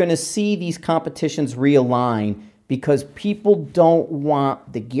 and you're going to see these competitions realign because people don't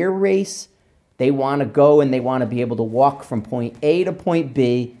want the gear race. They want to go and they want to be able to walk from point A to point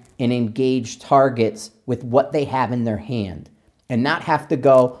B and engage targets with what they have in their hand and not have to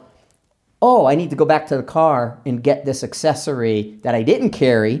go, oh, I need to go back to the car and get this accessory that I didn't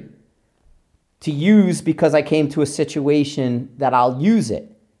carry to use because I came to a situation that I'll use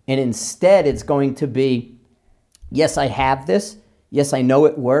it. And instead it's going to be, yes, I have this. Yes, I know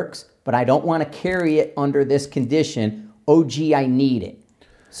it works, but I don't want to carry it under this condition. Oh, gee, I need it.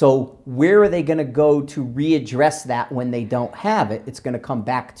 So where are they going to go to readdress that when they don't have it? It's going to come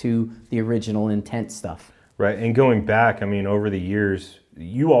back to the original intent stuff. Right, and going back, over the years,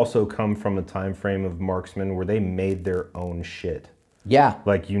 you also come from a time frame of marksmen where they made their own shit. Yeah.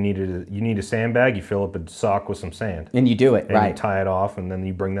 Like you need a sandbag, you fill up a sock with some sand. And you do it, and right. You tie it off, and then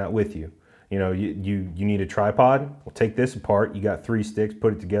you bring that with you. You need a tripod, well, take this apart, you got 3 sticks,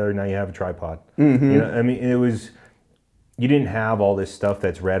 put it together, now you have a tripod. Mm-hmm. It was... You didn't have all this stuff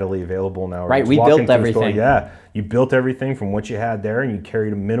that's readily available now. Right, we built everything. Yeah, you built everything from what you had there, and you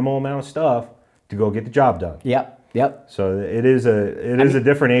carried a minimal amount of stuff to go get the job done. Yep. So it is a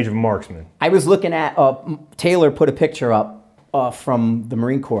different age of marksman. I was looking at Taylor put a picture up from the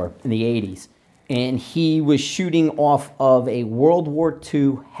Marine Corps in the 80s, and he was shooting off of a World War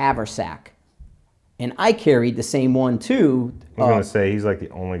II haversack. And I carried the same one too. I was going to say, he's like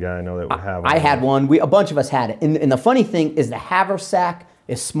the only guy I know that would have one. I had one. A bunch of us had it. And the funny thing is the haversack,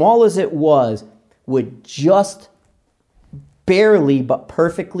 as small as it was, would just barely but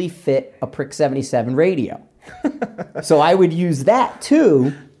perfectly fit a Prick 77 radio. So I would use that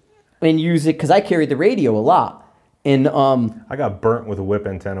too and use it because I carried the radio a lot. And I got burnt with a whip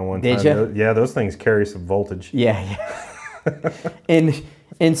antenna one time. Did you? Yeah, those things carry some voltage. Yeah.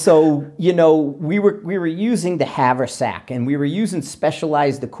 And so, we were using the haversack, and we were using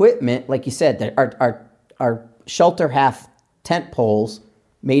specialized equipment, like you said, our shelter half tent poles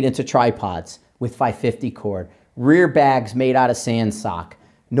made into tripods with 550 cord, rear bags made out of sand sock,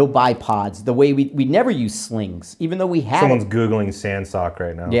 no bipods. The way we never use slings, even though we had. Someone's Googling sand sock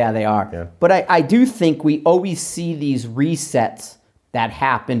right now. Yeah, they are. Yeah. But I do think we always see these resets that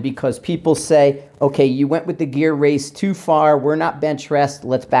happen because people say, okay, you went with the gear race too far, we're not bench rest,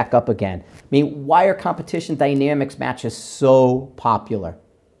 let's back up again. Why are competition dynamics matches so popular?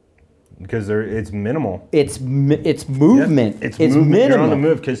 Because it's minimal. It's movement. Yeah, it's minimal. You're on the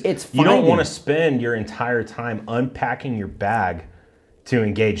move because you don't want to to spend your entire time unpacking your bag to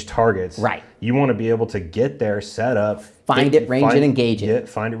engage targets. Right. You want to be able to get there, set up, range it, and engage it.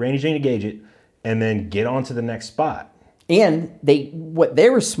 Find it, range it, engage it, and then get on to the next spot. And what they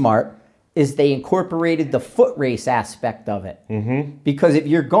were smart is they incorporated the foot race aspect of it. Mm-hmm. Because if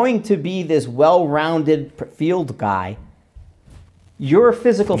you're going to be this well-rounded field guy, your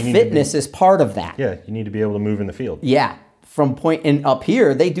physical fitness is part of that. Yeah, you need to be able to move in the field. Yeah. From point, and up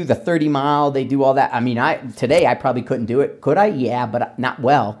here, they do the 30 mile, they do all that. I mean, today I probably couldn't do it. Could I? Yeah, but not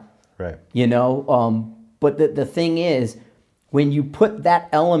well. Right. You know, but the thing is, when you put that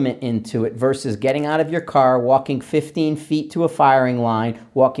element into it versus getting out of your car, walking 15 feet to a firing line,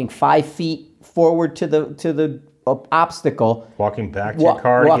 walking 5 feet forward to the obstacle, walking back to your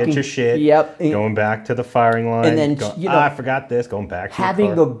car to get your shit, yep, going back to the firing line, and then I forgot this, going back to having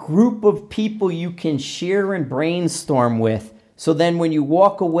your car. a group of people you can share and brainstorm with. So then when you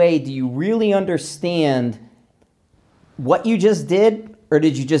walk away, do you really understand what you just did, or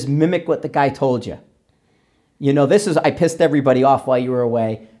did you just mimic what the guy told you? You know, I pissed everybody off while you were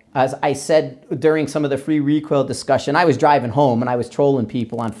away. As I said during some of the free recoil discussion, I was driving home and I was trolling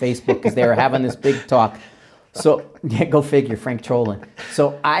people on Facebook because they were having this big talk. So, yeah, go figure, Frank trolling.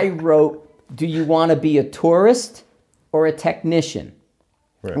 So I wrote, do you want to be a tourist or a technician?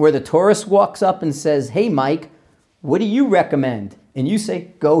 Right. Where the tourist walks up and says, hey, Mike, what do you recommend? And you say,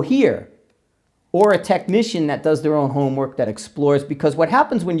 go here. Or a technician that does their own homework, that explores. Because what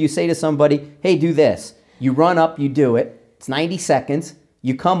happens when you say to somebody, hey, do this. You run up, you do it. It's 90 seconds.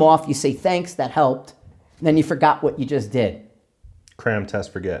 You come off, you say, thanks, that helped. And then you forgot what you just did. Cram,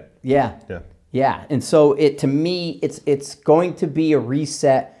 test, forget. Yeah. Yeah. Yeah, and so to me, it's going to be a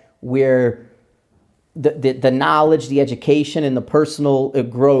reset where the knowledge, the education, and the personal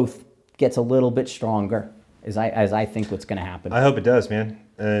growth gets a little bit stronger, as I think what's going to happen. I hope it does, man.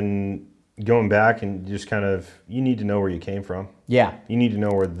 And going back and just kind of, you need to know where you came from. Yeah. You need to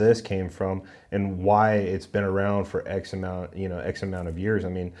know where this came from and why it's been around for X amount of years. I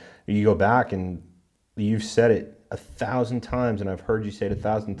mean, you go back and you've said it 1,000 times, and I've heard you say it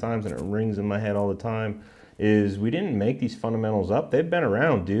 1,000 times, and it rings in my head all the time, is we didn't make these fundamentals up. They've been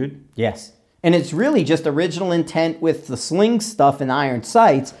around, dude. Yes. And it's really just original intent with the sling stuff and iron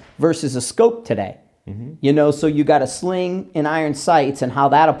sights versus a scope today. Mm-hmm. You know, so you got a sling and iron sights and how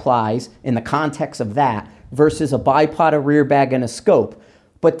that applies in the context of that versus a bipod, a rear bag, and a scope.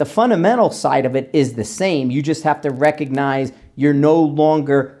 But the fundamental side of it is the same. You just have to recognize you're no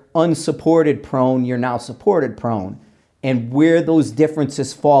longer unsupported prone, you're now supported prone, and where those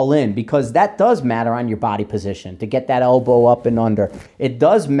differences fall in, because that does matter on your body position to get that elbow up and under. It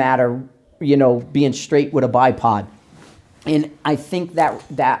does matter, you know, being straight with a bipod. And I think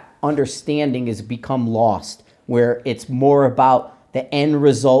that understanding has become lost, where it's more about the end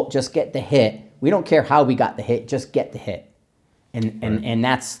result, just get the hit. We don't care how we got the hit, just get the hit. And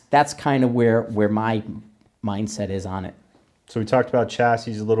that's kind of where my mindset is on it. So we talked about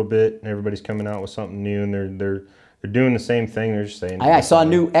chassis a little bit, and everybody's coming out with something new, and they're doing the same thing. They're just saying. I saw a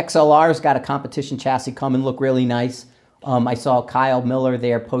new XLR's got a competition chassis coming, look really nice. I saw Kyle Miller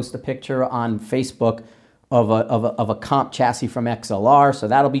there post a picture on Facebook of a comp chassis from XLR, so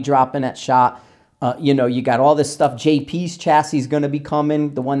that'll be dropping at SHOT. You know, you got all this stuff. JP's chassis is going to be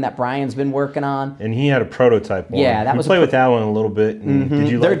coming, the one that Brian's been working on. And he had a prototype one. Yeah, that was. Play with that one a little bit. And mm-hmm. Did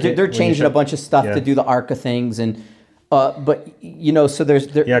you like it? They're changing a bunch of stuff to do the ARCA things and. But you know, so there's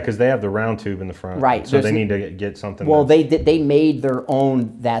because they have the round tube in the front, right? So they need to get something. Well, they made their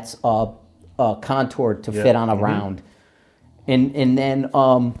own that's contoured to fit on a round, and then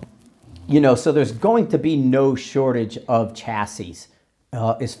you know, so there's going to be no shortage of chassis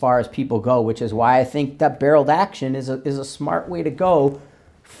as far as people go, which is why I think that barreled action is a smart way to go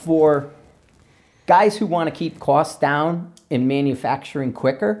for guys who want to keep costs down in manufacturing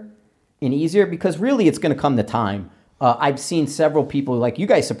quicker and easier, because really it's going to come to time. I've seen several people, like you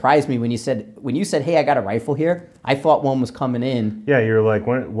guys surprised me when you said, hey, I got a rifle here. I thought one was coming in. Yeah, you're like,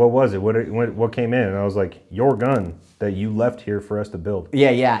 what was it? What came in? And I was like, your gun that you left here for us to build.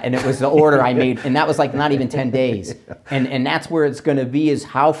 Yeah, and it was the order I made, and that was like not even 10 days. And that's where it's going to be, is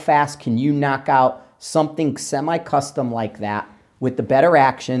how fast can you knock out something semi-custom like that with the better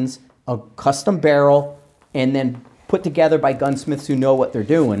actions, a custom barrel, and then put together by gunsmiths who know what they're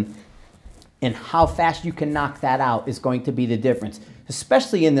doing. And how fast you can knock that out is going to be the difference,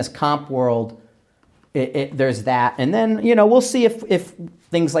 especially in this comp world. There's that, and then you know we'll see if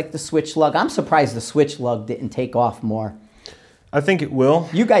things like the switch lug. I'm surprised the switch lug didn't take off more. I think it will.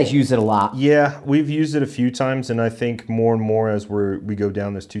 You guys use it a lot. Yeah, we've used it a few times, and I think more and more as we go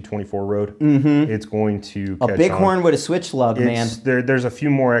down this 224 road, it's going to catch a bighorn with a switch lug, man. There's a few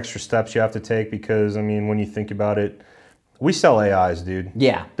more extra steps you have to take, because I mean when you think about it. We sell AIs, dude.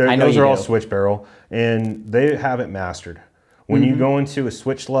 Yeah, I know those you are all do. switch barrel, and they have it mastered. When you go into a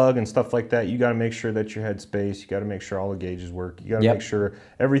switch lug and stuff like that, you got to make sure that your head space, you got to make sure all the gauges work. You got to make sure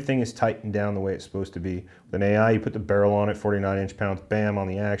everything is tightened down the way it's supposed to be. With an AI, you put the barrel on it, 49 inch-pounds, bam, on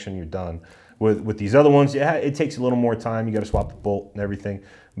the action, you're done. With these other ones, yeah, it takes a little more time. You got to swap the bolt and everything.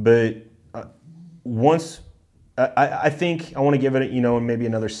 But once, I think I want to give it, maybe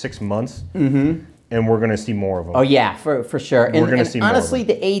another 6 months, and we're going to see more of them. Oh yeah, for sure. We're going to see honestly,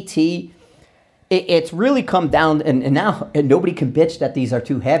 more of them. the AT. It's really come down, and now nobody can bitch that these are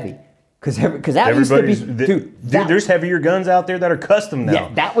too heavy, because that used to be, dude. There's heavier guns out there that are custom now. Yeah,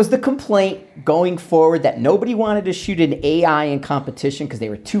 that was the complaint going forward, that nobody wanted to shoot an AI in competition because they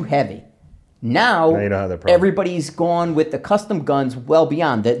were too heavy. Now you don't have that problem. Everybody's gone with the custom guns well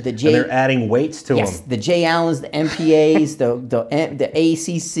beyond the J. And they're adding weights to them. The J Allens, the MPAs, the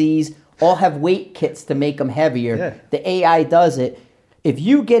ACCs all have weight kits to make them heavier. Yeah. The AI does it. If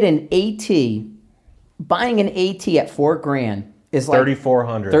you get an AT. Buying an AT at $4,000 is like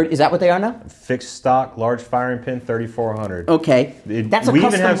 $3,400. Is that what they are now? Fixed stock, large firing pin, $3,400. Okay, that's a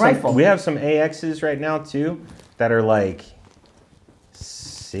custom rifle. We have some AXs right now too that are like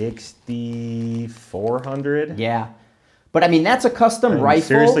 $6,400. Yeah, but I mean that's a custom rifle.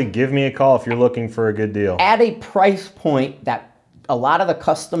 Seriously, give me a call if you're looking for a good deal. At a price point that a lot of the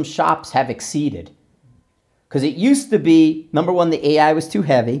custom shops have exceeded, because it used to be, number one, the AI was too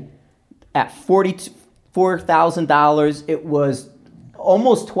heavy. At $44,000, it was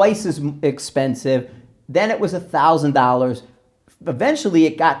almost twice as expensive. Then it was $1,000. Eventually,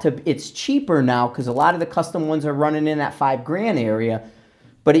 it's cheaper now because a lot of the custom ones are running in that $5,000 area.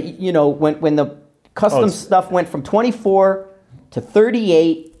 But when the custom stuff went from 24 to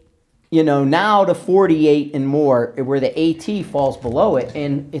 38, now to 48 and more, where the AT falls below it,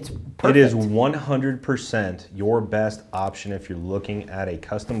 and it's perfect. It is 100% your best option if you're looking at a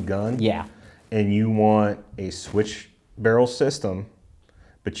custom gun. Yeah. And you want a switch barrel system,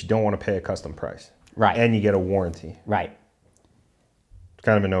 but you don't want to pay a custom price. Right. And you get a warranty. Right. It's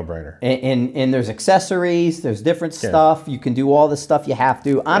kind of a no-brainer. And there's accessories, there's different stuff. You can do all the stuff you have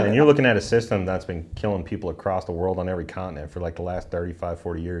to. And you're looking at a system that's been killing people across the world on every continent for like the last 35,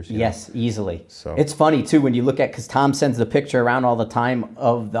 40 years. Yes, easily. So it's funny, too, when you look at, because Tom sends the picture around all the time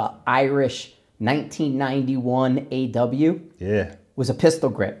of the Irish 1991 AW. Yeah. Was a pistol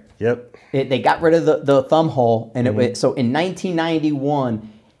grip. Yep. They got rid of the thumb hole, and so in 1991,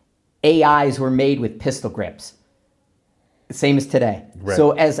 AIs were made with pistol grips. Same as today. Right.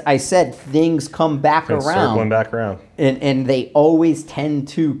 So as I said, things come back around. Circling back around. And they always tend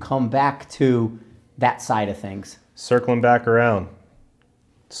to come back to that side of things. Circling back around.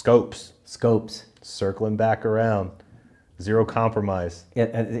 Scopes. Circling back around. Zero compromise.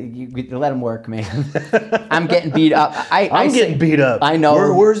 You let them work, man. I'm getting beat up. I'm getting beat up. I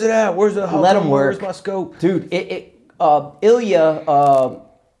know. Where's it at? Where's the? Let them work. Where's my scope, dude? Ilya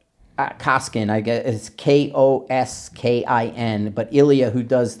Koskin, I guess it's Koskin, but Ilya, who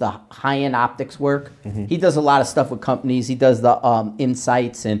does the high-end optics work, he does a lot of stuff with companies. He does the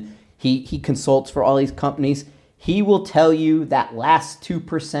insights, and he consults for all these companies. He will tell you that last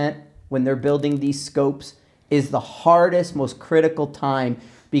 2% when they're building these scopes is the hardest, most critical time,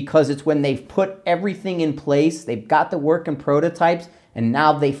 because it's when they've put everything in place, they've got the working prototypes, and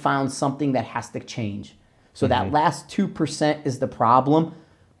now they found something that has to change. So that last 2% is the problem.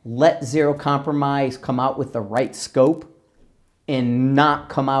 Let Zero Compromise come out with the right scope and not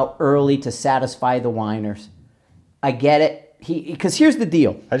come out early to satisfy the whiners. I get it. Because here's the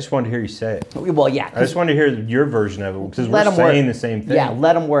deal. I just wanted to hear you say it. Well, yeah. I just wanted to hear your version of it, because we're saying the same thing. Yeah,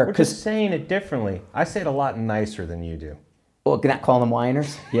 let them work. We're just saying it differently. I say it a lot nicer than you do. Well, not calling them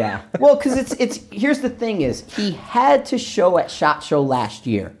whiners? Yeah. Well, because it's here's the thing is, he had to show at SHOT Show last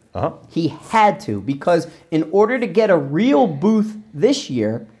year. He had to, because in order to get a real booth this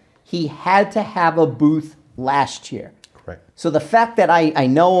year, he had to have a booth last year. Correct. So the fact that I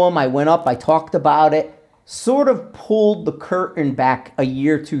know him, I went up, I talked about it, sort of pulled the curtain back a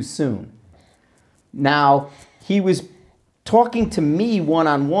year too soon. Now, he was talking to me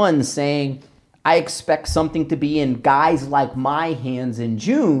one-on-one saying, I expect something to be in guys like my hands in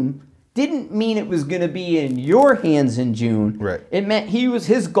June. Didn't mean it was going to be in your hands in June. Right. It meant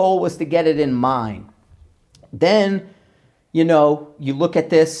his goal was to get it in mine. Then, you look at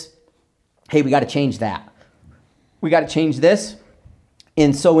this, hey, we got to change that. We got to change this.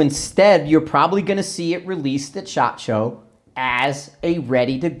 And so instead, you're probably going to see it released at SHOT Show as a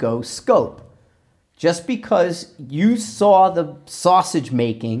ready-to-go scope. Just because you saw the sausage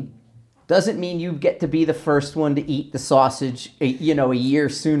making doesn't mean you get to be the first one to eat the sausage, a year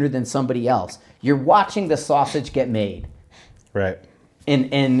sooner than somebody else. You're watching the sausage get made. Right.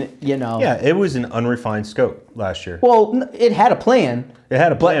 And you know. Yeah, it was an unrefined scope last year. Well, it had a plan. It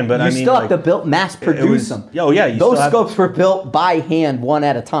had a plan, but you I mean, still have to mass produce them. Oh yeah, those scopes were built by hand, one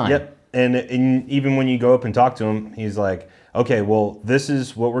at a time. Yep, and even when you go up and talk to him, he's like, okay, well, this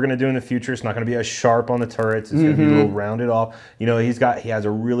is what we're going to do in the future. It's not going to be as sharp on the turrets. It's going to be a little rounded off. You know, he has a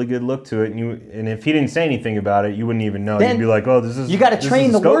really good look to it. And if he didn't say anything about it, you wouldn't even know. You'd be like, oh, this is. You got to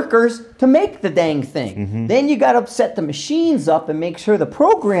train the workers to make the dang thing. Then you got to set the machines up and make sure the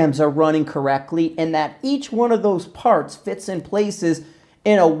programs are running correctly and that each one of those parts fits in places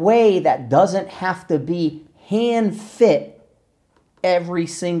in a way that doesn't have to be hand fit every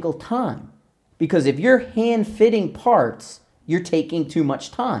single time. Because if you're hand fitting parts, you're taking too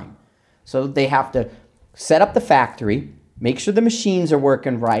much time. So they have to set up the factory, make sure the machines are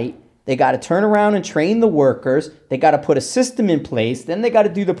working right. They got to turn around and train the workers. They got to put a system in place. Then they got to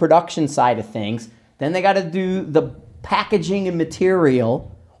do the production side of things. Then they got to do the packaging and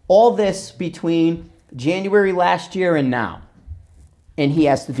material. All this between January last year and now. And he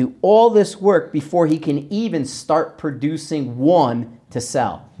has to do all this work before he can even start producing one to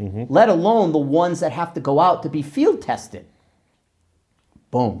sell, let alone the ones that have to go out to be field tested.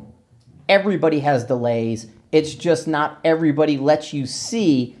 Boom. Everybody has delays. It's just not everybody lets you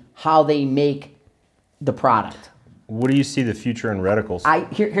see how they make the product. What do you see the future in reticles?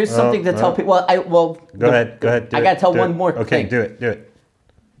 Here's something to tell people. Go ahead. I got to tell one more thing. Okay, do it.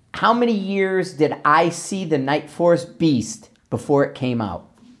 How many years did I see the Night Force Beast before it came out?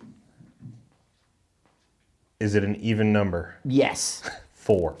 Is it an even number? Yes.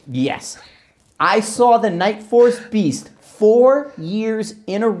 4. Yes. I saw the Night Force Beast 4 years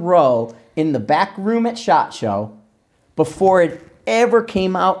in a row in the back room at SHOT Show before it ever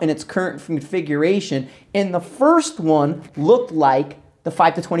came out in its current configuration. And the first one looked like the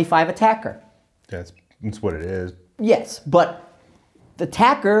 5-25 Attacker. That's what it is. Yes, but the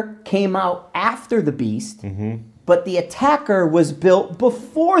Attacker came out after the Beast, but the Attacker was built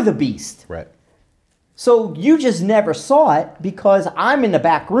before the Beast. Right. So you just never saw it because I'm in the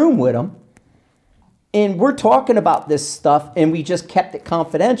back room with them. And we're talking about this stuff and we just kept it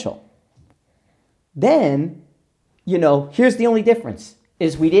confidential. Then, here's the only difference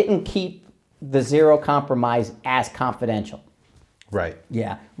is we didn't keep the zero compromise as confidential. Right.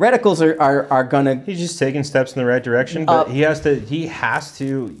 Yeah. Reticles are going to... He's just taking steps in the right direction, but he has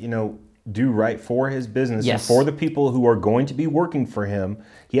to, do right for his business and for the people who are going to be working for him.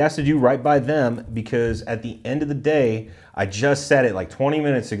 He has to do right by them because at the end of the day, I just said it like 20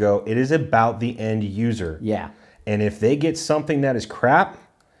 minutes ago, it is about the end user. Yeah. And if they get something that is crap,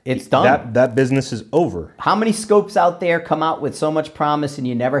 it's done. That business is over. How many scopes out there come out with so much promise and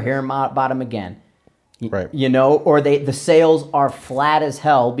you never hear about them again? Right. Or the sales are flat as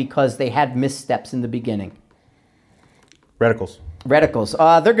hell because they had missteps in the beginning. Reticles.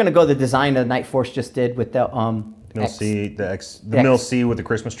 They're going to go the design that Night Force just did with the Mil C, the Mil C with the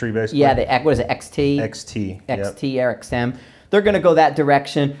Christmas tree, basically. Yeah, what is it, XT? XT. XT or XM. They're going to go that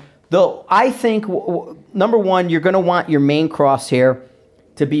direction. Though I think, number one, you're going to want your main crosshair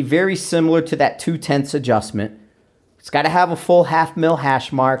to be very similar to that 2/10 adjustment. It's got to have a full 1/2 mil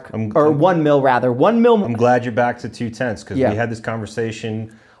hash mark, 1 mil rather. 1 mil. I'm glad you're back to 2/10 because we had this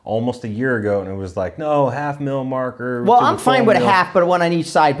conversation almost a year ago, and it was like, no, 1/2 mil marker. Well, I'm fine with a half, but one on each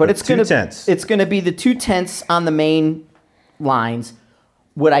side. But it's going to be the 2/10 on the main lines.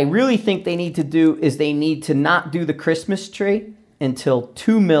 What I really think they need to do is they need to not do the Christmas tree until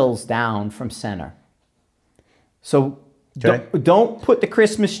 2 mils down from center. So don't put the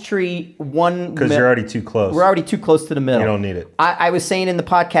Christmas tree 1 because you're already too close. We're already too close to the middle. You don't need it. I was saying in the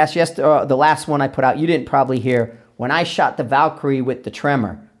podcast yesterday, the last one I put out, you didn't probably hear, when I shot the Valkyrie with the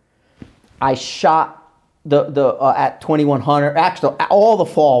Tremor, I shot the at 2100, actually all the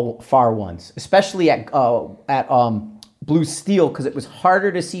far ones, especially at Blue Steel, because it was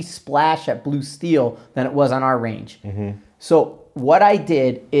harder to see splash at Blue Steel than it was on our range. So what I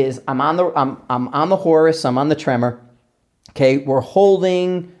did is I'm on the Horus, I'm on the Tremor. Okay, we're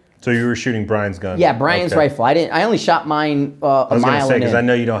holding. So you were shooting Brian's gun. Yeah, Brian's rifle. I only shot mine a mile. I was going to say because I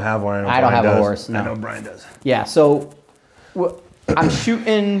know you don't have one. I don't have a Horus. No. I know Brian does. Yeah, so I'm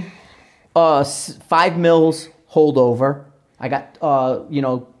shooting 5 mils holdover. I got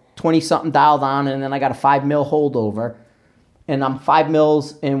 20 something dialed on, and then I got a 5 mil holdover, and I'm 5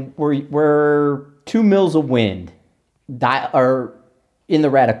 mils, and we're 2 mils of wind, in the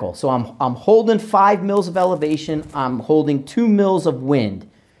reticle. So I'm holding 5 mils of elevation. I'm holding 2 mils of wind.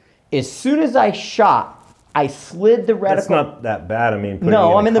 As soon as I shot, I slid the reticle. That's not that bad. I mean,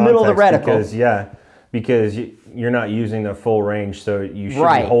 no, I'm in the middle of the reticle because you're not using the full range, so you should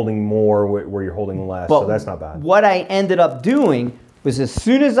be holding more where you're holding less. But so that's not bad. What I ended up doing was as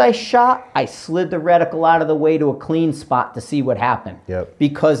soon as I shot, I slid the reticle out of the way to a clean spot to see what happened. Yep.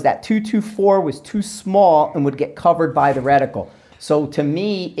 Because that 224 was too small and would get covered by the reticle. So to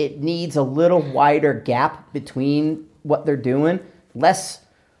me, it needs a little wider gap between what they're doing.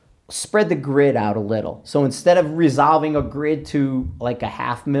 Spread the grid out a little. So instead of resolving a grid to like a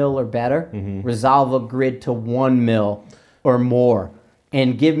 1/2 mil or better, resolve a grid to 1 mil or more.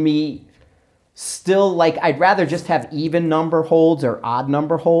 And give me still, like, I'd rather just have even number holds or odd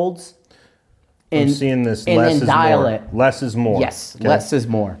number holds. I'm seeing this and less then is dial more. it. Less is more. Yes, less is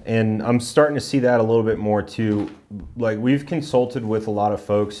more. And I'm starting to see that a little bit more too. Like, we've consulted with a lot of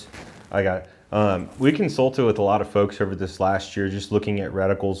folks. We consulted with a lot of folks over this last year, just looking at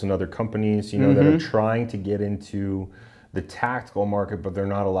reticles and other companies, that are trying to get into the tactical market, but they're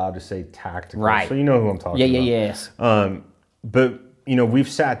not allowed to say tactical. Right. So you know who I'm talking about. Yes. But we've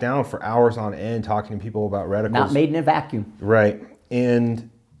sat down for hours on end talking to people about reticles. Not made in a vacuum. Right. And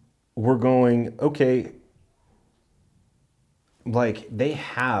we're going, okay, like, they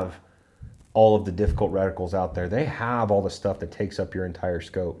have all of the difficult reticles out there. They have all the stuff that takes up your entire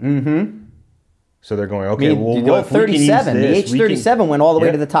scope. So they're going, okay, the old 37, the H37 went all the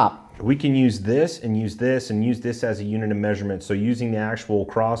way to the top. We can use this and use this and use this as a unit of measurement. So using the actual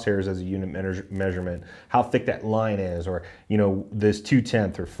crosshairs as a unit measurement, how thick that line is, or, this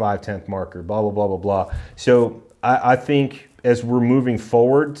 2/10 or 5/10 marker, blah, blah, blah, blah, blah. So I think as we're moving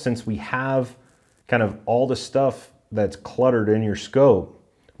forward, since we have kind of all the stuff that's cluttered in your scope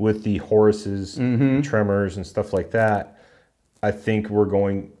with the Horaces, tremors, and stuff like that, I think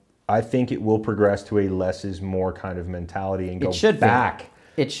it will progress to a less is more kind of mentality and go back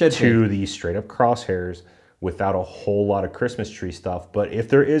to the straight up crosshairs without a whole lot of Christmas tree stuff. But if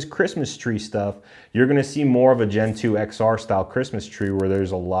there is Christmas tree stuff, you're going to see more of a Gen 2 XR style Christmas tree where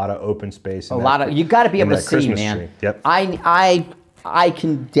there's a lot of open space. You got to be able to see, man. Tree. Yep. I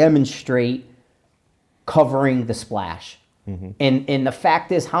can demonstrate covering the splash. And the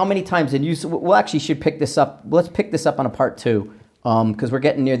fact is, how many times, and we'll actually should pick this up. Let's pick this up on a part 2 because we're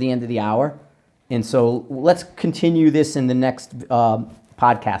getting near the end of the hour. And so let's continue this in the next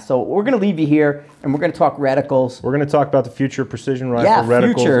podcast. So we're going to leave you here, and we're going to talk reticles. We're going to talk about the future of precision rifle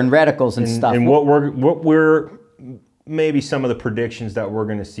reticles. Future and reticles and stuff. And what we're maybe some of the predictions that we're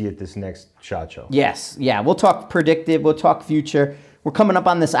going to see at this next SHOT Show. Yes. Yeah. We'll talk predictive. We'll talk future. We're coming up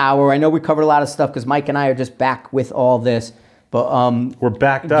on this hour. I know we covered a lot of stuff because Mike and I are just back with all this. But we're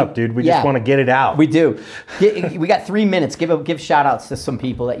backed up, dude. We just want to get it out. We do. We got 3 minutes. Give shout outs to some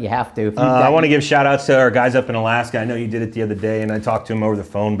people that you have to. I want to give shout outs to our guys up in Alaska. I know you did it the other day, and I talked to him over the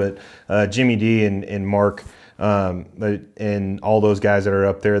phone. But Jimmy D and Mark and all those guys that are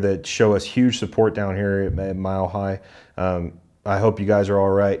up there that show us huge support down here at Mile High. I hope you guys are all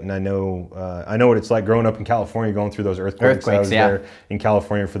right, and I know what it's like growing up in California, going through those earthquakes. I was there in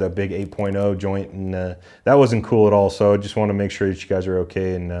California for that big 8.0 joint, and that wasn't cool at all. So I just want to make sure that you guys are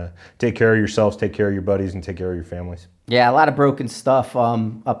okay, and take care of yourselves, take care of your buddies, and take care of your families. Yeah, a lot of broken stuff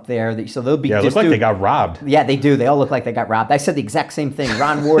up there. So they'll be. Yeah, it looks like they got robbed. Yeah, they do. They all look like they got robbed. I said the exact same thing.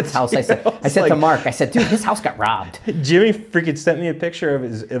 Ron Ward's house. I said to Mark, I said, dude, his house got robbed. Jimmy freaking sent me a picture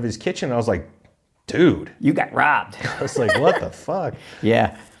of his kitchen. I was like, dude, you got robbed. I was like, what the fuck?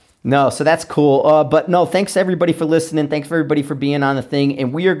 Yeah. No, so that's cool. But no, thanks everybody for listening. Thanks for everybody for being on the thing.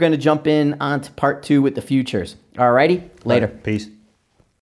 And we are going to jump in onto part 2 with the futures. All righty? Later. Right, peace.